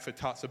second path, it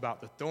talks about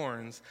the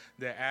thorns,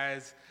 that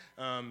as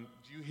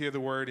you hear the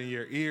word in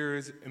your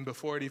ears, and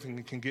before it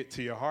even can get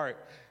to your heart,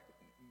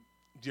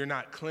 you're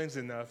not cleansed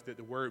enough that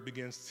the word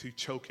begins to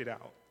choke it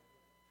out.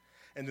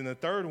 And then the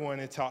third one,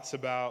 it talks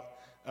about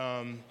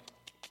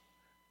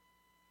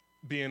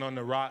being on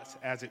the rocks.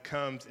 As it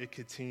comes, it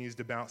continues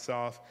to bounce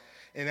off.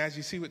 And as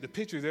you see with the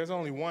picture, there's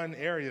only one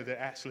area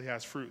that actually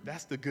has fruit.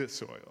 That's the good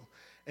soil.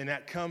 And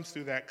that comes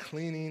through that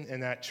cleaning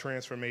and that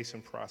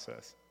transformation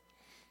process.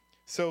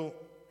 So,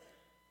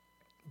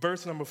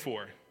 verse number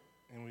 4.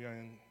 And we're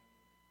in,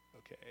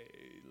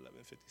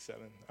 11:57.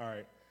 All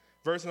right.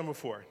 Verse number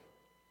 4,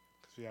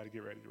 because we got to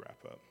get ready to wrap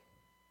up.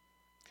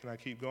 Can I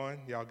keep going?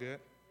 Y'all good?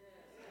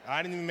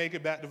 I didn't even make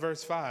it back to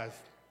verse 5.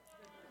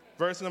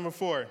 Verse number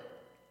 4.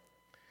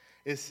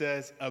 It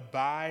says,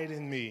 abide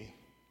in me,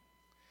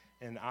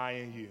 and I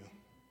in you.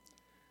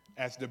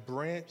 As the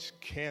branch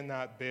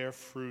cannot bear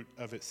fruit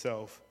of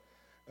itself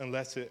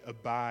unless it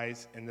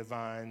abides in the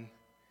vine,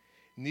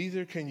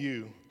 neither can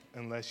you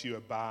unless you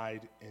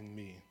abide in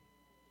me.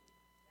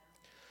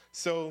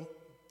 So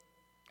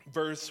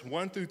verse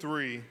 1 through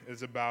 3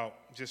 is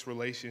about just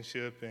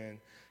relationship and,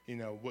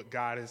 what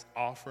God is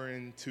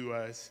offering to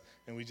us,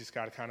 and we just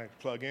got to kind of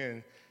plug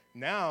in.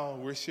 Now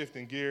we're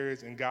shifting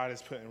gears, and God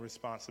is putting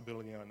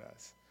responsibility on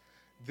us.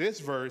 This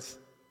verse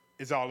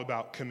is all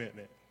about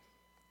commitment.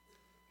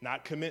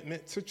 Not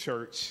commitment to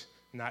church,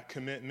 not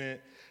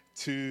commitment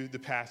to the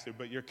pastor,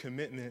 but your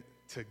commitment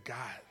to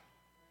God.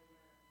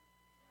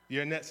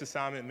 Your next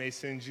assignment may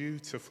send you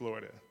to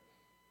Florida.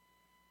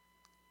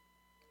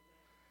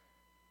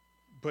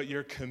 But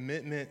your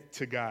commitment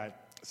to God.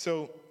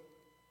 So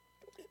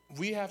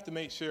we have to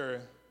make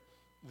sure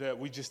that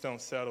we just don't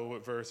settle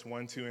with verse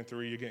 1, 2, and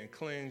 3. You're getting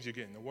cleansed, you're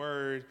getting the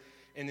word,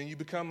 and then you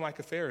become like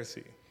a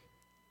Pharisee,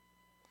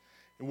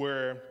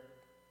 where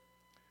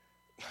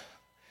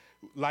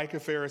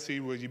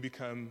you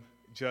become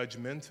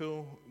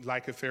judgmental,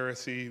 like a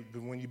Pharisee,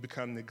 but when you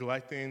become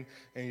neglecting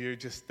and you're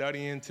just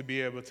studying to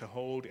be able to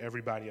hold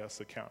everybody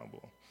else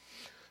accountable.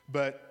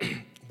 But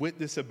with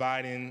this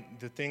abiding,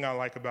 the thing I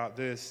like about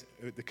this,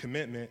 the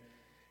commitment,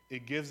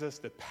 it gives us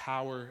the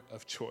power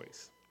of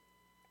choice.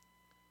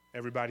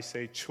 Everybody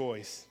say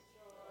choice.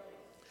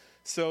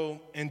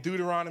 So in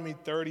Deuteronomy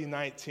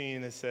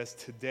 30:19, it says,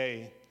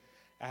 today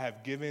I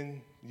have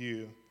given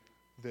you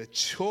the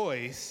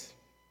choice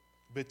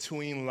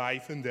between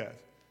life and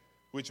death,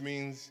 which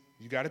means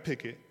you got to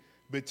pick it,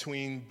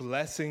 between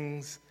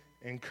blessings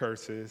and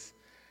curses.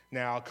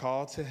 Now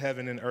call to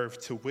heaven and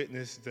earth to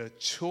witness the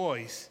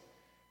choice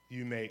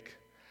you make.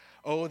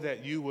 Oh,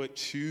 that you would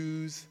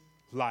choose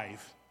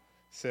life,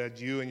 said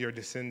you and your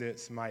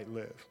descendants might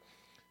live.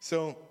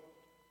 So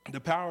the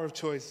power of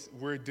choice,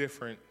 we're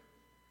different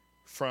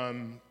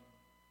from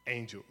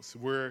angels.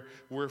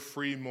 We're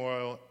free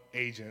moral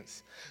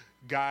agents.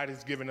 God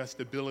has given us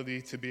the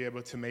ability to be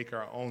able to make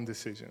our own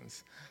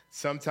decisions.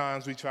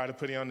 Sometimes we try to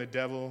put it on the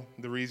devil,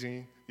 the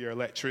reason your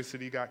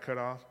electricity got cut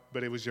off,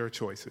 but it was your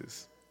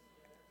choices.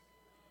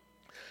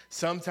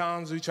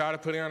 Sometimes we try to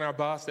put it on our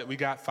boss that we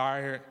got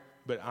fired,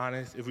 but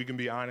honest, if we can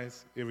be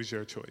honest, it was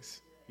your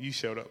choice. You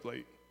showed up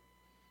late,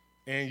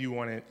 and you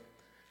wanted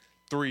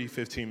 3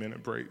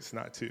 15-minute breaks,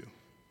 not 2.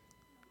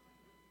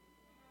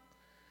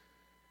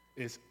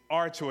 It's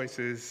our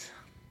choices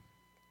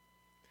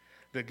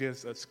that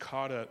gets us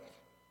caught up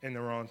in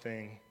the wrong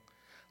thing,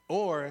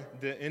 or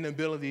the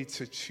inability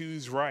to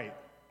choose right.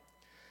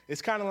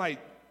 It's kind of like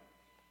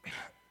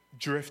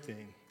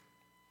drifting.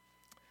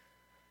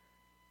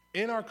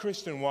 In our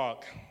Christian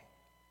walk,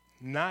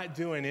 not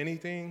doing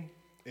anything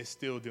is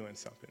still doing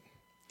something.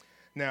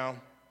 Now,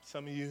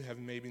 some of you have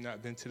maybe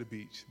not been to the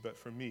beach, but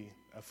for me,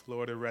 a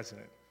Florida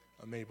resident,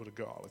 I'm able to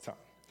go all the time.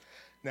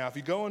 Now, if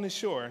you go on the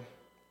shore,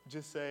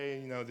 just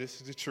say,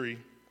 this is a tree,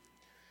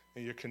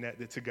 and you're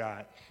connected to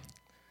God.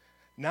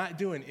 Not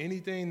doing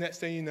anything, next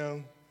thing you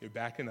know, you're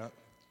backing up.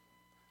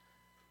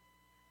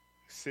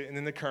 Sitting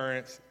in the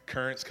currents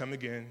come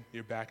again,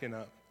 you're backing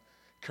up.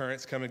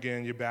 Currents come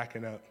again, you're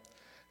backing up.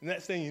 The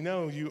next thing you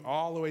know, you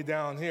all the way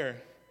down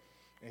here,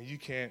 and you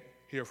can't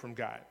hear from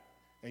God.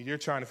 And you're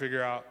trying to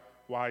figure out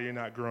why you're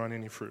not growing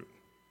any fruit.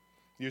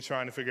 You're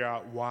trying to figure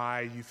out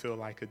why you feel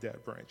like a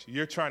dead branch.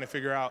 You're trying to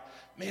figure out,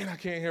 man, I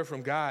can't hear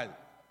from God.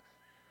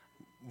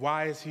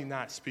 Why is he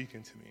not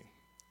speaking to me?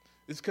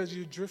 It's because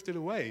you drifted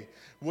away.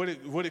 What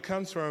it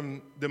comes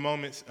from the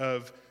moments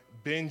of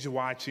binge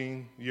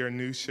watching your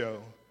new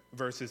show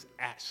versus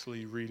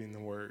actually reading the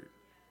word.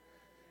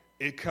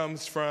 It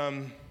comes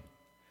from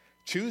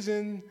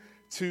choosing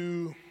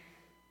to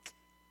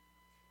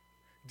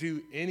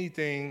do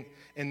anything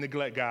and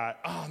neglect God.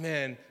 Oh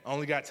man, I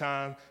only got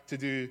time to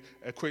do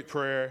a quick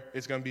prayer.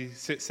 It's going to be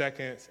 6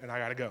 seconds and I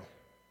got to go.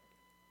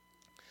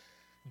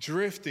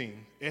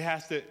 Drifting,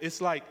 it's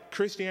like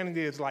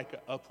Christianity is like an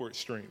upward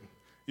stream.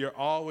 You're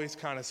always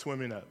kind of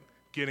swimming up,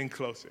 getting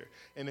closer.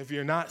 And if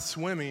you're not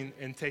swimming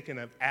and taking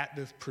an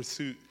active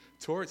pursuit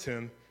towards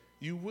him,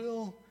 you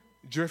will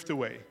drift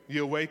away.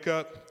 You'll wake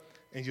up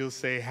and you'll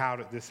say, how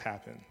did this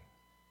happen?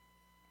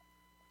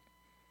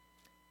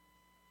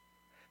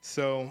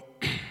 So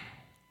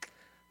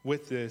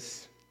with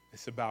this,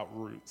 it's about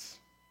roots.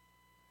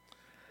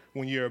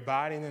 When you're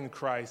abiding in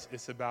Christ,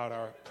 it's about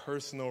our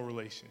personal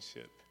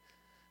relationship.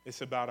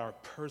 It's about our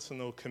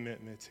personal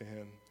commitment to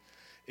him.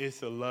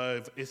 It's a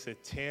love, it's a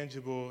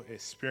tangible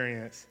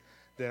experience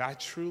that I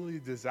truly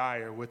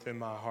desire within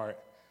my heart,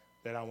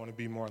 that I want to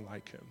be more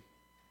like him.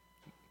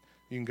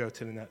 You can go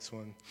to the next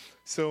one.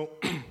 So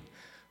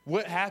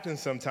what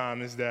happens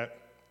sometimes is that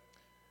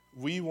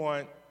we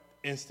want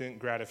instant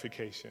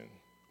gratification.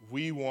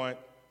 We want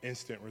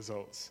instant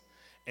results.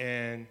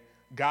 And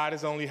God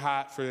is only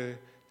hot for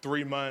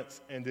 3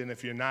 months, and then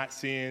if you're not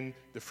seeing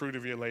the fruit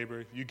of your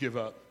labor, you give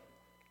up.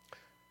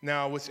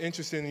 Now, what's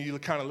interesting, you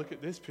kind of look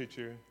at this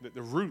picture, that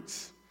the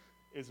roots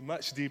is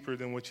much deeper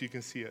than what you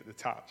can see at the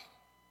top.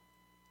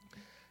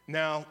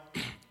 Now,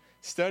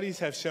 studies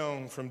have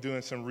shown from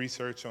doing some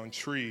research on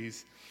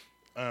trees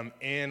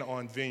and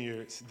on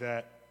vineyards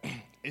that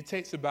it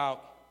takes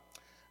about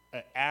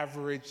an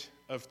average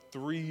of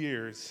 3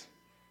 years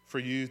for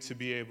you to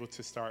be able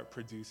to start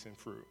producing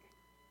fruit.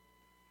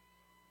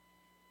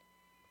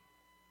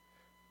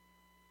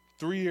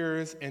 3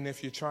 years, and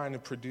if you're trying to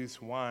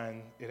produce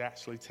wine, it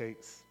actually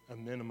takes a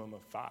minimum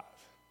of 5.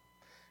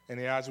 And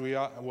as we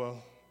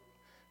all,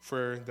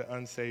 for the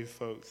unsaved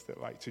folks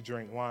that like to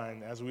drink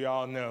wine, as we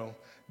all know,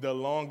 the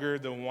longer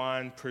the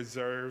wine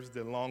preserves,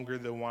 the longer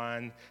the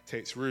wine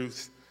takes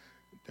roots,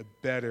 the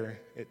better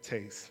it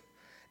tastes.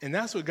 And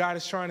that's what God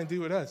is trying to do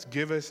with us.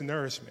 Give us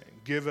nourishment.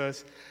 Give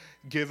us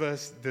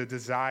the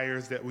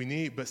desires that we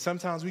need. But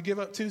sometimes we give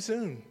up too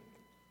soon.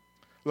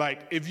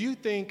 Like, if you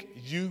think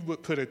you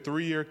would put a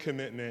 3-year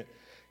commitment,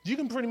 you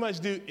can pretty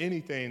much do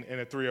anything in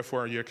a 3 or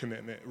 4 year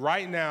commitment.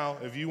 Right now,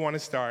 if you want to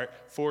start,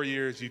 4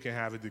 years, you can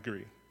have a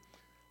degree.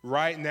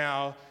 Right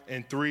now,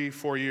 in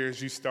 3-4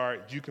 years,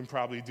 you can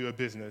probably do a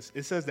business.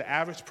 It says the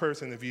average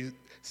person, if you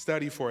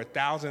study for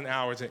 1,000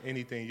 hours in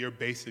anything, you're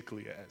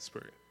basically an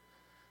expert.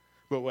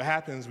 But what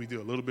happens, we do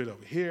a little bit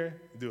over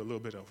here, we do a little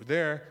bit over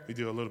there, we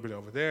do a little bit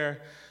over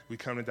there. We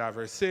come to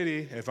Diverse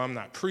City. If I'm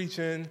not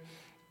preaching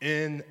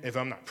in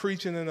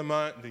a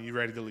month, then you're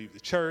ready to leave the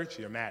church,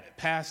 you're mad at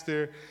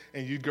pastor,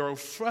 and you grow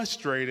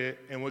frustrated.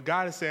 And what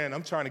God is saying,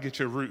 I'm trying to get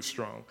your roots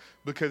strong.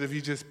 Because if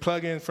you just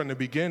plug in from the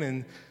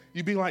beginning,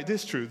 you'd be like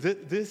this tree.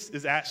 This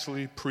is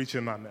actually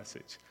preaching my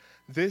message.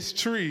 This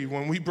tree,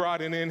 when we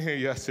brought it in here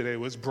yesterday,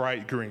 was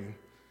bright green.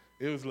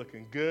 It was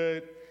looking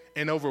good.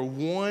 And over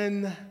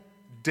one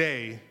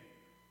day,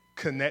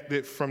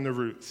 disconnected from the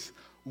roots.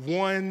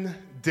 One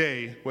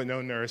day with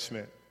no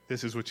nourishment.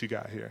 This is what you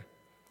got here.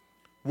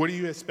 What are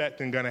you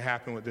expecting going to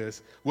happen with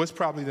this? What's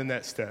probably the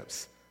next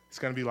steps? It's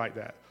going to be like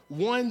that.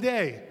 One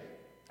day.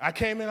 I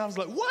came in, I was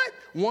like, what?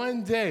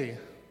 One day.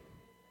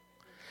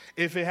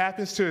 If it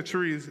happens to the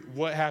trees,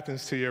 what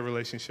happens to your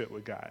relationship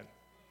with God?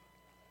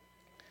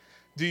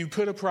 Do you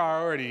put a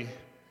priority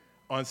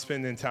on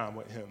spending time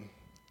with him?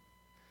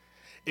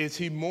 Is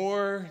he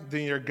more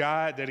than your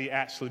God that he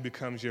actually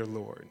becomes your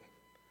Lord?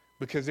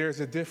 Because there's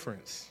a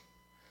difference.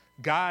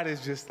 God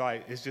is just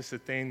like, it's just a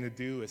thing to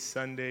do. It's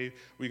Sunday.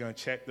 We're going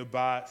to check the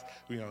box.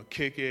 We're going to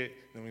kick it.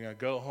 Then we're going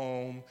to go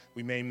home.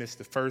 We may miss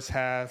the first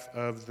half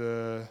of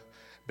the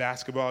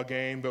basketball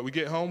game, but we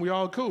get home, we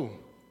all cool.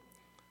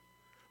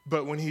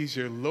 But when he's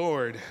your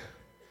Lord,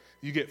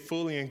 you get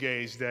fully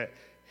engaged that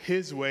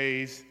his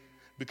ways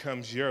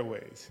becomes your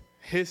ways.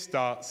 His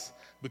thoughts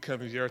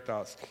becomes your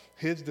thoughts.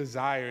 His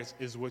desires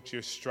is what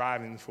you're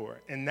striving for.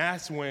 And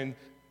that's when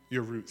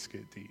your roots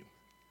get deep.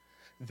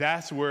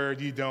 That's where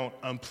you don't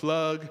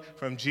unplug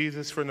from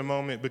Jesus for the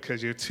moment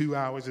because your 2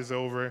 hours is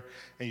over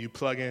and you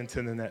plug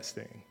into the next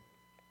thing.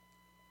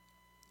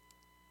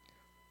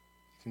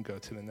 You can go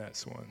to the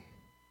next one.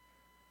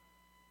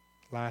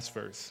 Last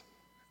verse.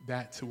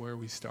 Back to where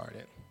we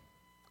started.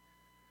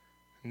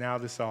 Now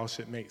this all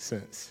should make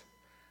sense.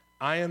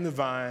 I am the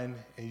vine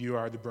and you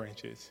are the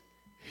branches.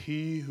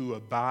 He who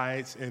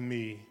abides in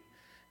me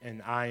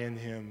and I in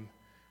him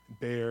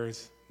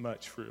bears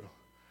much fruit.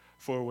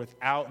 For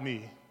without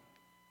me,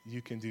 you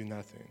can do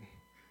nothing.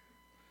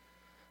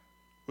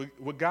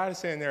 What God is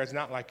saying there is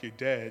not like you're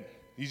dead.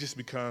 You just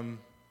become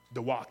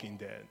the walking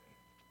dead.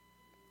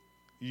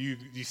 You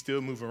still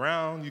move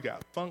around, you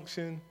got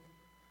function,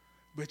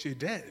 but you're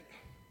dead.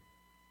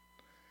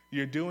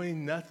 You're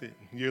doing nothing.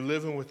 You're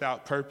living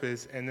without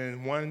purpose. And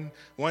then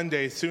one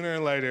day, sooner or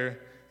later,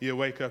 you'll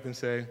wake up and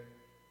say,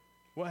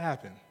 what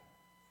happened?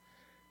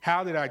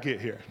 How did I get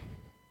here?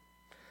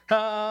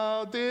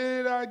 How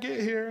did I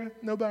get here?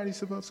 Nobody's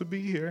supposed to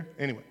be here.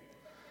 Anyway,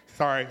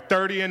 sorry,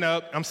 30 and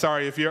up. I'm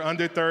sorry, if you're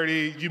under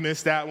 30, you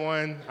missed that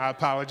one. I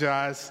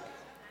apologize.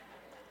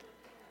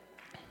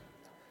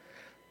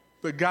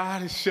 But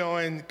God is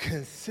showing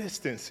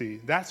consistency.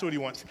 That's what he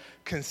wants,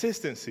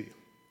 consistency.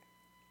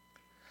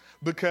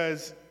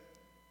 Because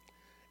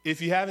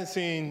if you haven't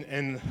seen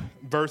in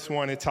verse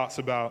 1, it talks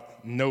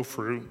about no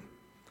fruit.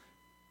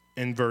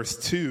 In verse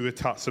 2, it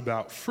talks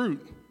about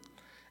fruit.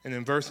 And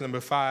in verse number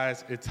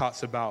 5, it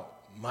talks about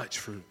much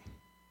fruit.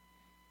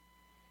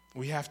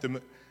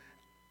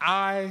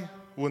 I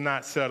will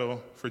not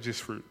settle for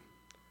just fruit.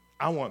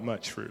 I want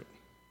much fruit.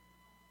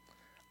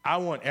 I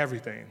want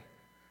everything.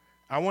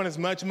 I want as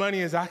much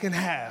money as I can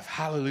have,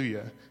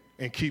 hallelujah,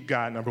 and keep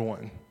God number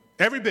one.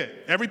 Every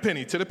bit, every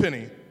penny, to the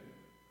penny.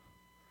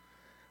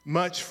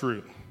 Much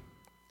fruit.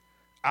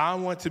 I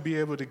want to be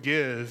able to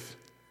give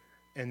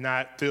and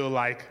not feel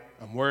like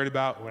I'm worried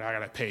about what I got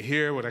to pay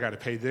here, what I got to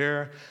pay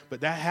there.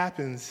 But that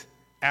happens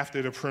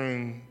after the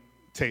prune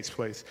takes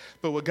place.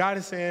 But what God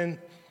is saying,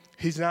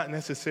 he's not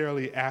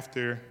necessarily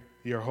after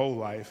your whole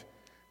life.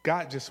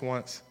 God just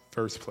wants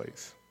first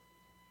place.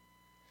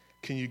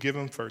 Can you give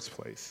him first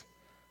place?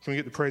 Can we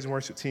get the praise and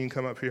worship team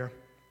come up here?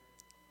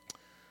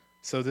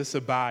 So this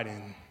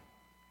abiding.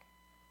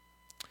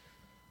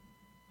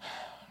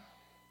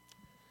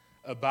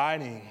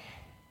 Abiding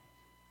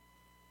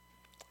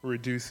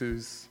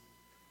reduces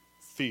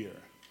fear.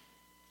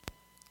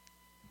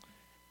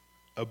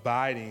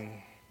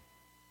 Abiding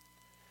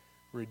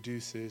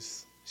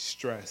reduces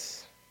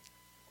stress.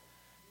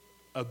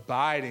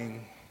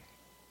 Abiding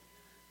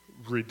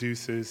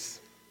reduces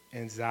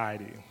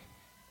anxiety.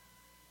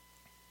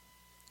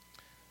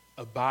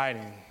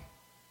 Abiding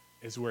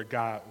is where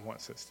God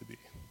wants us to be.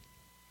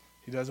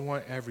 He doesn't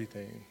want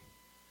everything.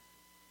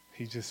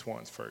 He just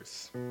wants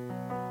first.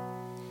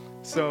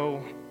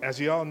 So, as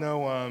you all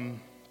know,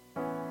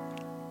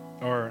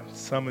 or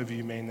some of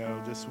you may know,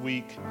 this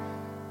week,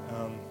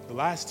 the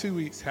last 2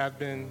 weeks have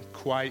been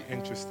quite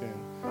interesting.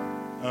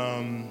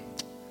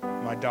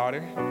 My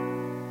daughter,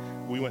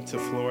 we went to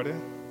Florida,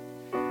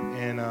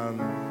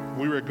 and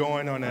we were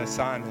going on an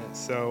assignment.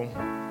 So,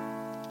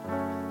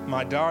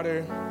 my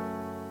daughter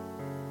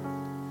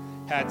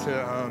had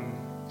to,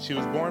 she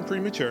was born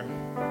premature.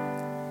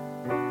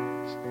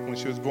 When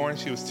she was born,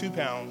 she was 2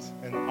 pounds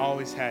and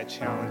always had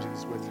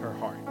challenges with her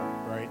heart,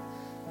 right?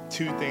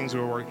 2 things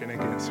were working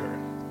against her.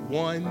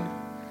 One,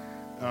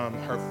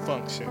 her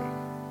function.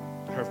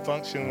 Her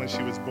function when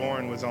she was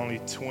born was only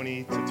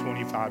 20 to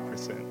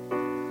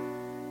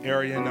 25%.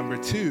 Area number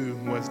 2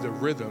 was the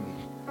rhythm.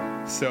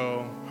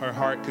 So her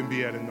heart can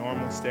be at a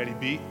normal, steady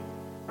beat,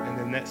 and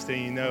the next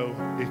thing you know,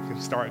 it can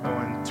start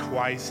going 2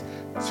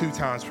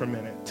 times per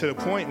minute, to the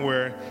point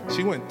where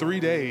she went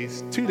 2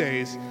 days,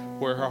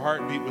 where her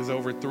heartbeat was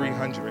over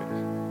 300.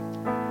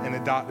 And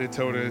the doctor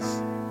told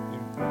us,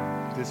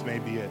 this may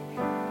be it.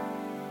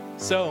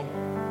 So,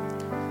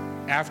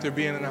 after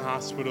being in the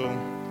hospital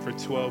for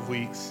 12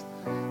 weeks,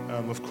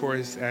 of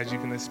course, as you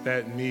can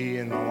expect, me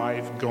and my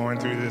wife going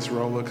through this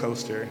roller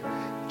coaster,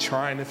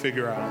 trying to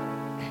figure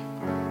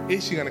out,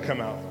 is she going to come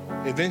out?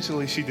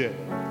 Eventually she did.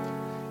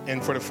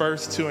 And for the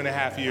first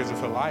 2.5 years of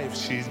her life,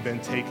 she's been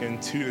taking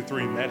 2 to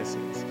 3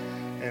 medicines.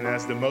 And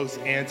as the most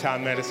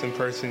anti-medicine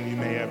person you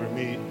may ever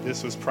meet,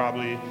 this was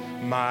probably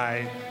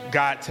my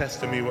God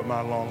testing me with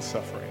my long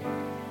suffering.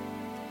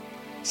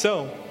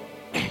 So,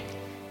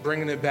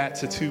 bringing it back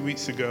to 2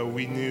 weeks ago,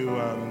 we knew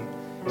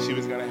she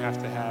was going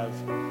to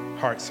have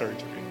heart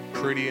surgery.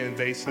 Pretty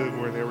invasive,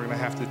 where they were going to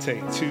have to take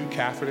 2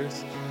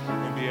 catheters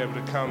and be able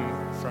to come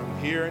from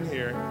here and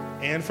here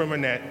and from her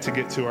neck to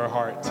get to her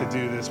heart to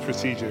do this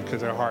procedure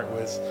because her heart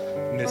was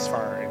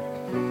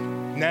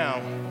misfiring.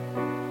 Now,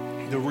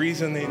 the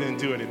reason they didn't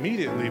do it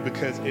immediately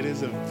because it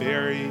is a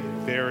very,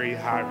 very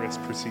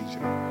high-risk procedure.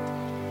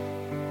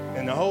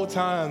 And the whole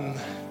time,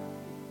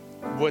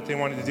 what they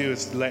wanted to do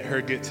is let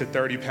her get to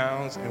 30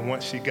 pounds, and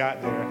once she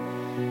got there,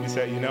 we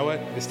said, you know what,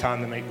 it's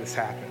time to make this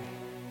happen.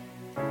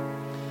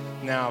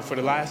 Now, for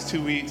the last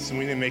 2 weeks,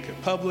 we didn't make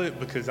it public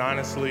because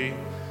honestly,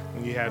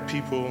 when you have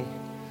people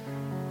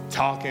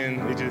talking,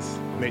 it just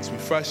makes me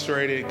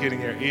frustrated, getting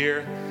your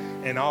ear.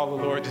 And all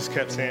the Lord just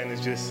kept saying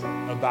is just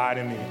abide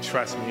in me,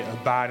 trust me,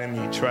 abide in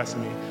me, trust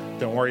me.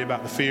 Don't worry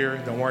about the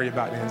fear, don't worry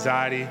about the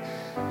anxiety.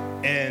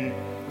 And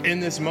in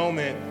this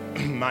moment,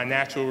 my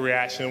natural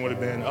reaction would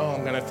have been, oh,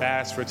 I'm gonna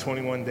fast for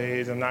 21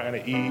 days, I'm not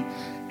gonna eat.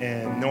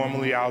 And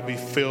normally I'll be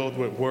filled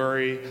with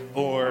worry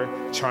or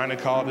trying to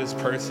call this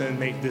person,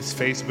 make this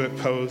Facebook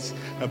post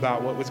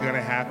about what was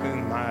gonna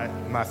happen.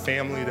 My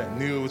family that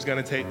knew it was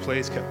gonna take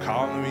place kept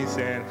calling me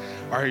saying,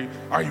 are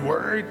you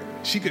worried?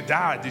 She could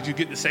die. Did you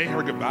get to say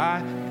her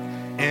goodbye?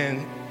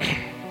 And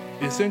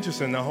it's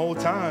interesting, the whole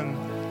time,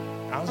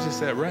 I was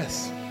just at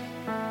rest.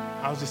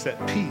 I was just at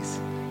peace.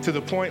 To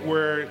the point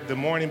where the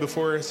morning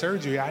before her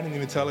surgery, I didn't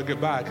even tell her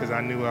goodbye because I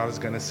knew I was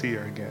going to see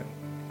her again.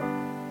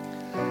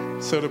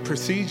 So the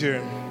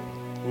procedure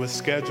was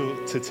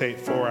scheduled to take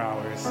 4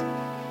 hours,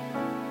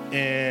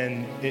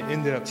 and it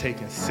ended up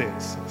taking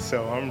 6.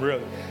 So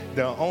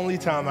the only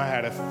time I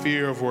had a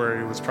fear of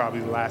worry was probably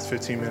the last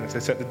 15 minutes. I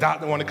said, the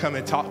doctor want to come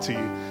and talk to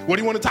you. What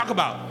do you want to talk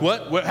about?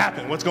 What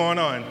happened? What's going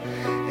on?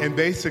 And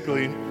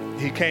basically,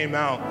 he came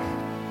out,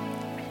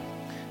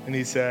 and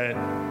he said,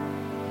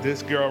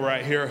 this girl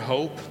right here,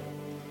 Hope,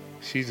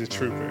 she's a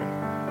trooper.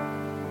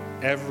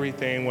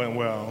 Everything went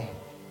well.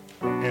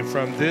 And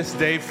from this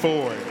day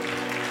forward,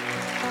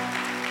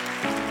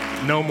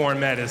 no more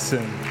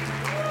medicine.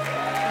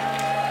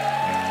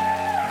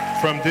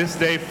 From this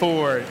day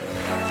forward,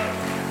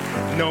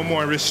 no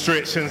more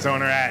restrictions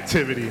on her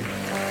activity.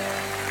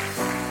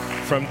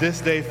 From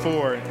this day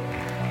forward,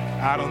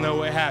 I don't know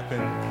what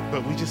happened,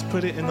 but we just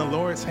put it in the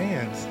Lord's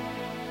hands.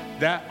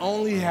 That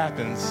only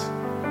happens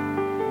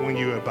when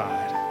you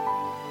abide.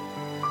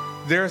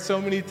 There are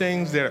so many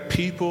things that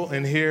people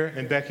in here,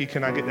 and Becky,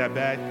 can I get that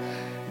back,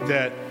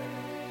 that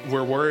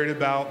we're worried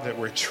about, that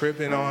we're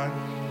tripping on.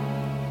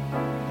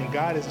 And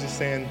God is just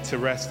saying to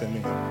rest in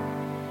me.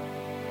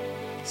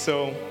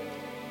 So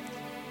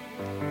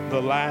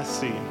the last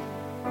C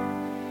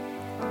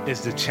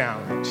is the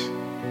challenge.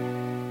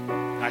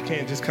 I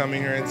can't just come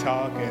in here and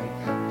talk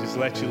and just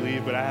let you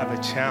leave, but I have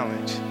a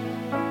challenge.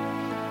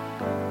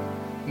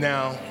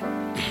 Now,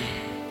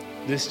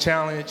 this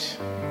challenge,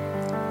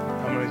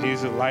 I'm going to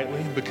use it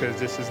lightly because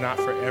this is not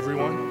for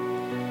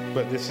everyone,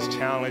 but this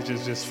challenge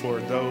is just for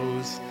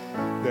those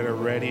that are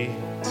ready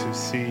to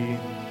see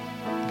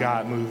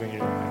God move in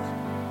your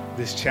life.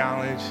 This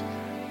challenge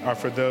are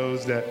for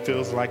those that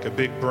feels like a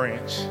big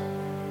branch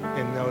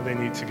and know they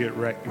need to get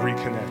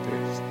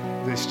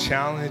reconnected. This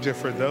challenge are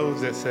for those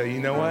that say, you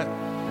know what?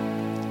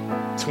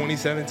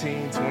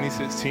 2017,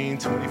 2016,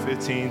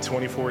 2015,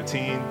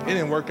 2014, it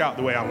didn't work out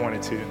the way I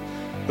wanted to.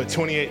 But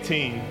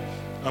 2018,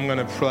 I'm going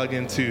to plug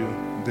into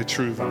the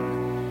True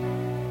Vine.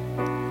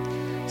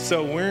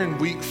 So we're in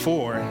week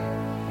 4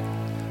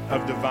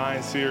 of the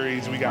Vine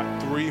series. We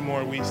got 3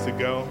 more weeks to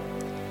go.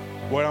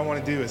 What I want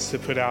to do is to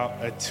put out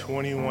a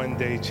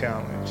 21-day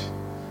challenge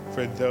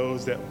for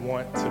those that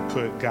want to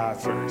put God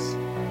first.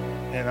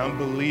 And I'm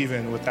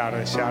believing without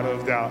a shadow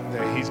of doubt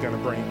that he's going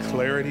to bring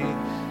clarity,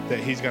 that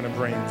he's going to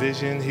bring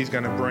vision, he's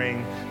going to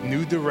bring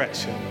new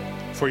direction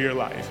for your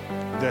life.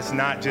 That's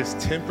not just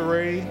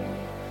temporary,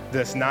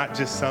 that's not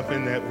just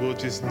something that we'll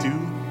just do,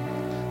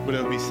 but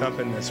it'll be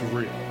something that's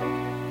real.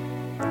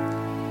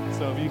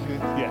 So if you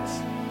could,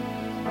 yes.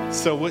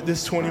 So with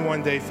this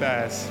 21-day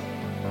fast,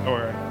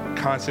 or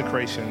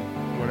consecration,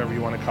 whatever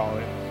you want to call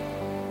it,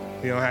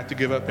 you don't have to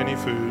give up any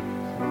food.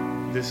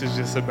 This is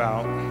just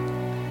about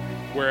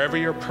wherever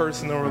your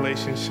personal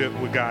relationship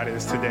with God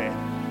is today,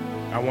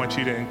 I want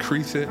you to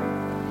increase it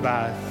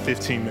by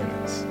 15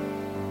 minutes.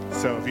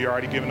 So if you're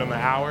already giving them an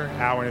hour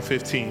and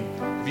 15.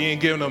 If you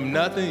ain't giving them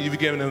nothing, you've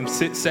given them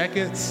 6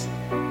 seconds,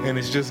 and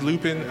it's just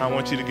looping, I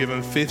want you to give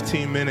them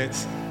 15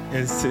 minutes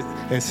and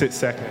 6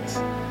 seconds.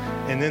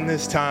 And then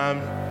this time,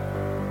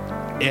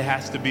 it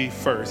has to be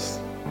first,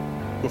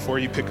 before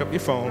you pick up your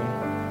phone,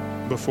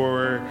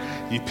 before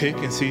you pick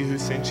and see who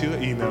sent you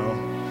an email.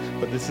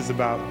 But this is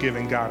about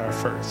giving God our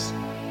first.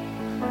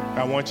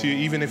 I want you,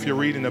 even if you're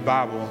reading the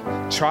Bible,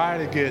 try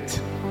to get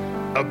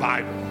a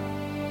Bible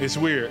It's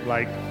weird.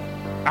 Like,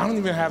 I don't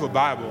even have a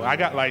Bible. I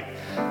got like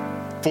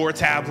 4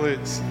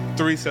 tablets,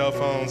 3 cell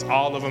phones.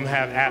 All of them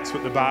have apps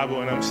with the Bible,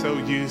 and I'm so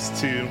used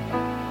to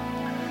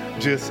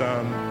just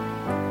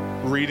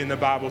reading the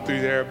Bible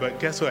through there. But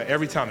guess what?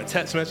 Every time a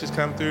text message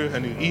comes through, a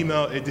new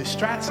email, it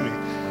distracts me.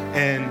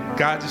 And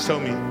God just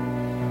told me,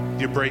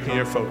 you're breaking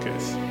your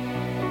focus.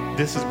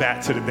 This is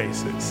back to the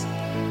basics.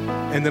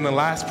 And then the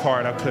last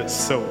part, I put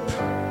soap.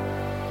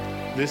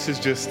 This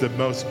is just the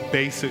most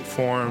basic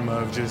form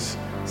of just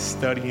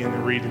studying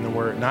and reading the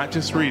word, not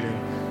just reading.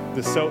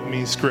 The soap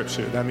means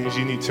scripture. That means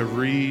you need to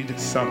read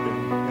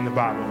something in the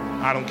Bible.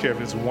 I don't care if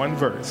it's one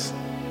verse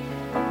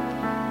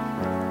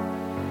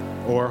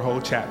or a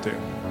whole chapter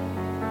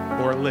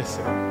or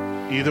listen.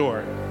 Either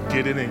or,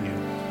 get it in you.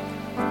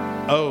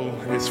 O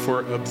is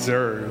for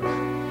observe.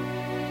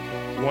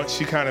 Once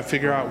you kind of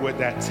figure out what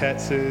that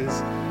text is,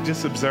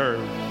 just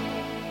observe.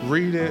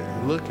 Read it,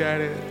 look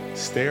at it,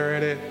 stare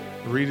at it,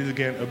 read it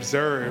again,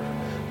 observe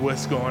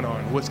what's going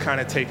on, what's kind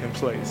of taking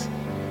place.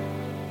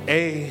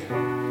 A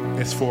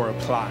is for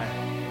apply.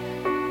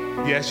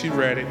 Yes, you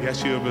read it.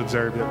 Yes, you have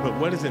observed it. But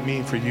what does it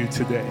mean for you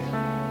today?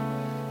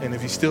 And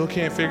if you still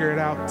can't figure it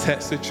out,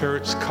 text the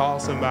church, call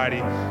somebody,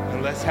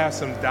 and let's have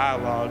some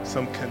dialogue,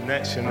 some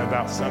connection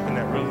about something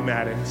that really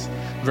matters.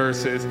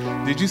 Versus,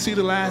 did you see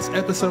the last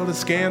episode of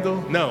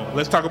Scandal? No,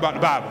 let's talk about the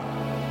Bible.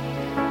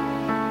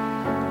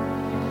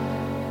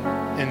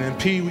 And then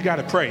P, we got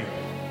to pray.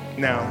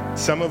 Now,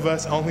 some of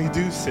us only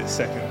do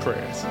 6-second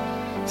prayers.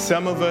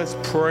 Some of us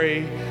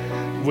pray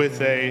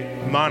with a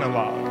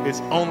monologue.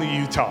 It's only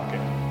you talking.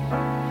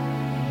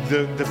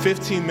 The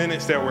 15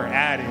 minutes that we're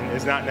adding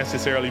is not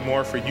necessarily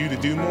more for you to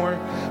do more,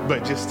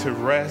 but just to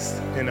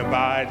rest and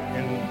abide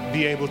and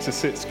be able to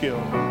sit still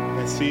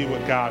and see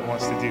what God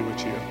wants to do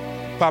with you.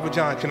 Papa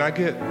John, can I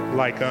get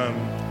like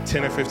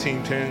 10 or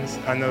 15 pins?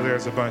 I know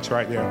there's a bunch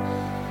right there.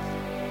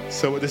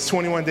 So with this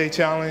 21-day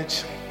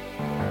challenge,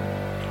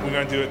 we're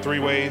going to do it 3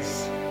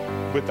 ways.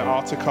 With the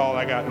altar call,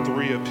 I got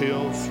 3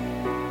 appeals.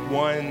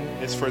 One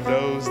is for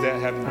those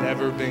that have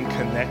never been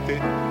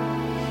connected,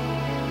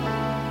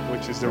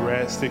 which is the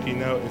red sticky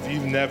note. If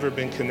you've never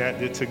been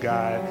connected to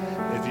God,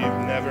 if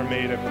you've never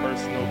made a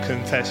personal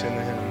confession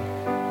to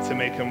Him to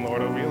make Him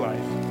Lord over your life,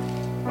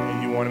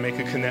 and you want to make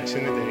a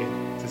connection today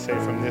to say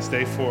from this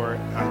day forward,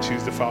 I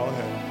choose to follow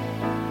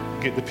Him,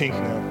 get the pink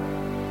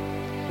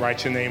note,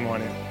 write your name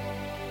on it,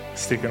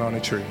 stick it on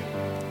a tree.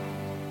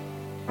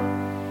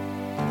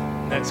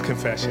 Next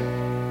confession.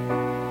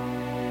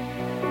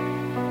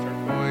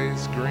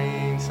 Turquoise,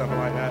 green, something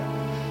like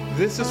that.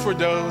 This is for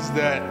those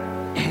that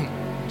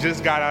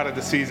just got out of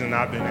the season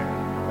I've been in.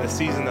 A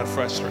season of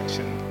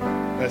frustration.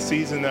 A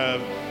season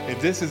of, if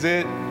this is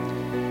it,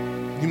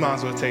 you might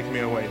as well take me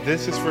away.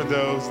 This is for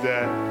those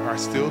that are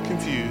still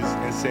confused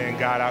and saying,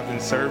 God, I've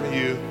been serving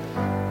you,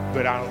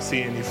 but I don't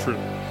see any fruit.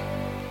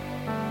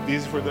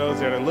 These are for those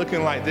that are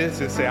looking like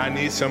this and say, I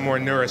need some more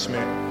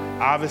nourishment.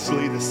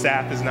 Obviously, the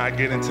sap is not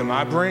getting to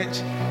my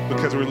branch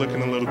because we're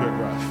looking a little bit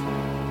rough.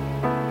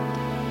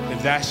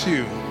 If that's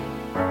you,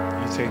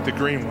 you take the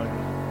green one,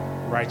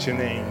 write your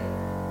name,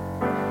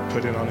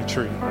 put it on a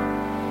tree.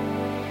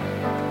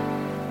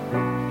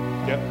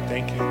 Yep,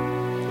 thank you.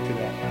 Look at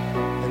that.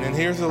 And then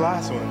here's the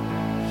last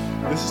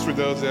one. This is for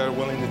those that are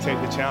willing to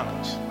take the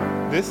challenge.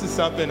 This is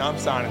something I'm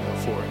signing up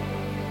for.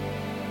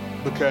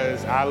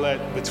 Because I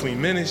let,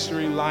 between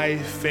ministry,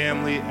 life,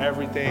 family,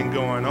 everything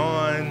going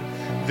on,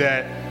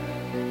 that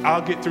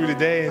I'll get through the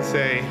day and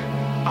say,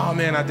 oh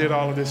man, I did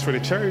all of this for the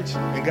church.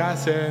 And God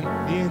said,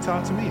 you ain't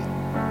talk to me.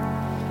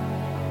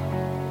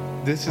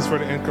 This is for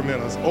the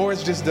incrementals. Or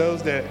it's just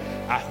those that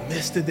I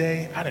missed a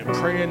day, I didn't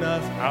pray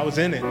enough. I was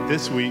in it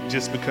this week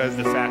just because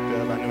the fact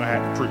of I knew I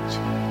had to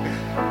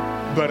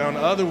preach. But on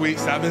other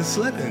weeks, I've been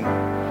slipping.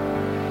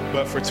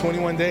 But for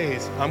 21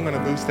 days, I'm going to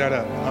boost that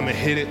up. I'm going to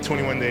hit it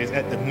 21 days.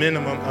 At the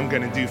minimum, I'm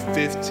going to do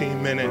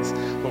 15 minutes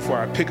before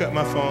I pick up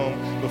my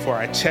phone, before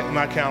I check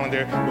my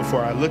calendar,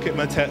 before I look at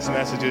my text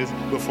messages,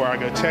 before I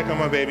go check on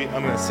my baby.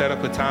 I'm going to set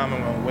up a time.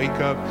 I'm going to wake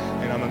up,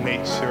 and I'm going to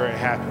make sure it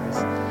happens.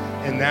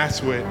 And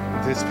that's what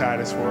this pad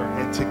is for.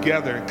 And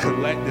together,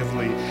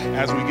 collectively,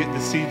 as we get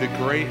to see the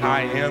great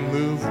I am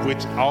move,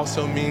 which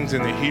also means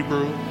in the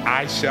Hebrew,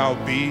 I shall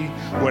be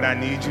what I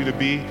need you to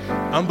be,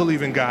 I'm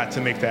believing God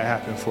to make that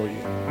happen for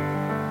you.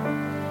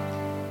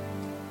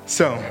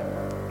 So,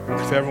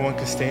 if everyone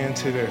could stand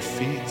to their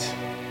feet,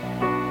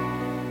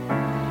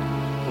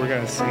 we're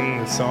going to sing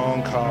a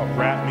song called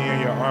Wrap Me in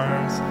Your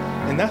Arms.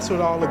 And that's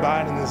what all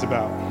abiding is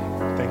about.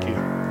 Thank you.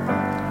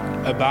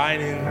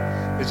 Abiding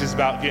is just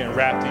about getting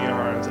wrapped in your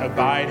arms.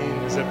 Abiding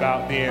is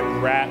about being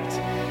wrapped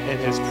in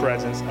His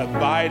presence.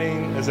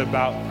 Abiding is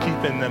about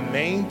keeping the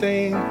main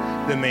thing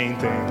the main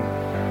thing.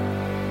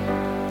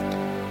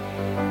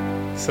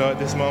 So at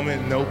this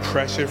moment, no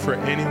pressure for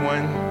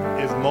anyone.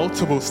 If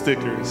multiple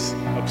stickers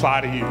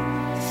apply to you,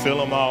 fill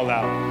them all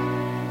out.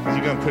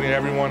 You're going to put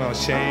everyone on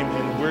shame,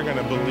 and we're going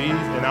to believe,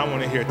 and I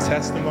want to hear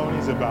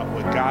testimonies about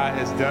what God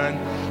has done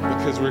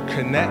because we're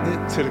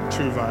connected to the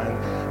true vine.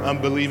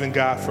 I'm believing,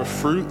 God, for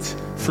fruit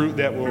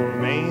that will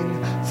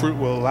remain, fruit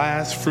will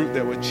last, fruit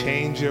that will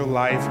change your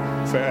life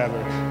forever.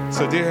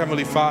 So, dear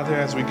Heavenly Father,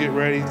 as we get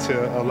ready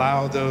to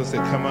allow those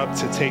that come up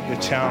to take the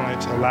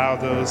challenge, allow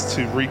those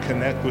to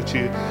reconnect with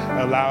you,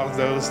 allow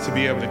those to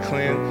be able to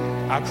cleanse,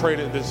 I pray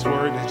that this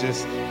word will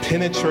just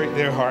penetrate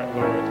their heart,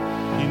 Lord.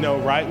 You know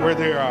right where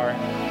they are.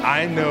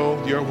 I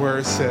know your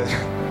word says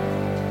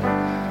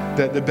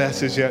that the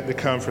best is yet to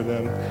come for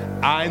them.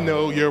 I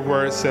know your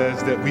word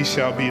says that we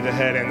shall be the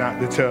head and not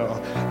the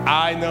tail.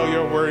 I know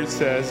your word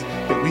says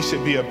that we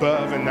should be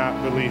above and not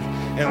beneath.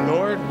 And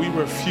Lord, we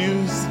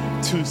refuse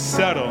to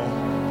settle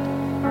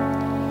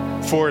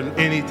for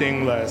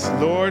anything less.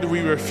 Lord, we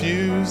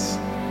refuse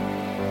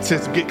to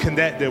get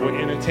connected with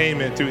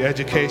entertainment through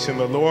education,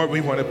 but Lord,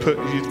 we want to put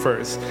you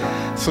first.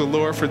 So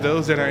Lord, for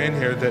those that are in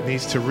here that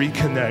needs to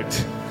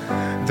reconnect,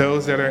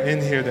 those that are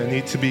in here that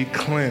need to be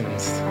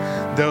cleansed,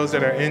 those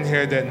that are in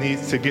here that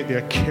needs to get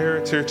their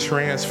character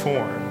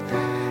transformed,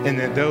 and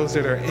then those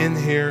that are in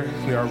here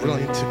that are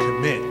willing to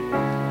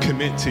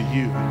commit to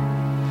you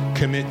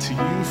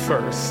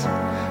first.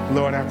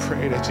 Lord, I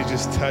pray that you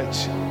just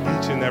touch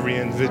each and every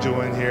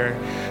individual in here.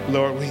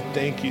 Lord, we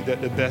thank you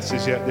that the best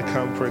is yet to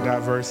come for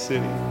Diverse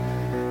City.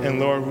 And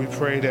Lord, we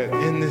pray that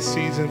in this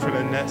season for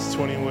the next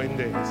 21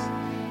 days,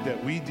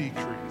 that we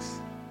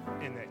decrease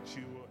and that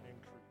you will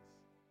increase.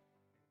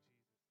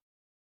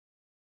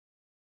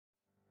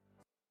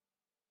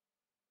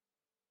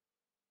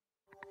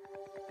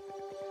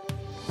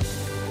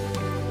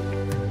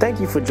 Thank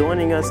you for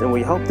joining us, and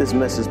we hope this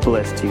message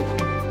blessed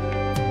you.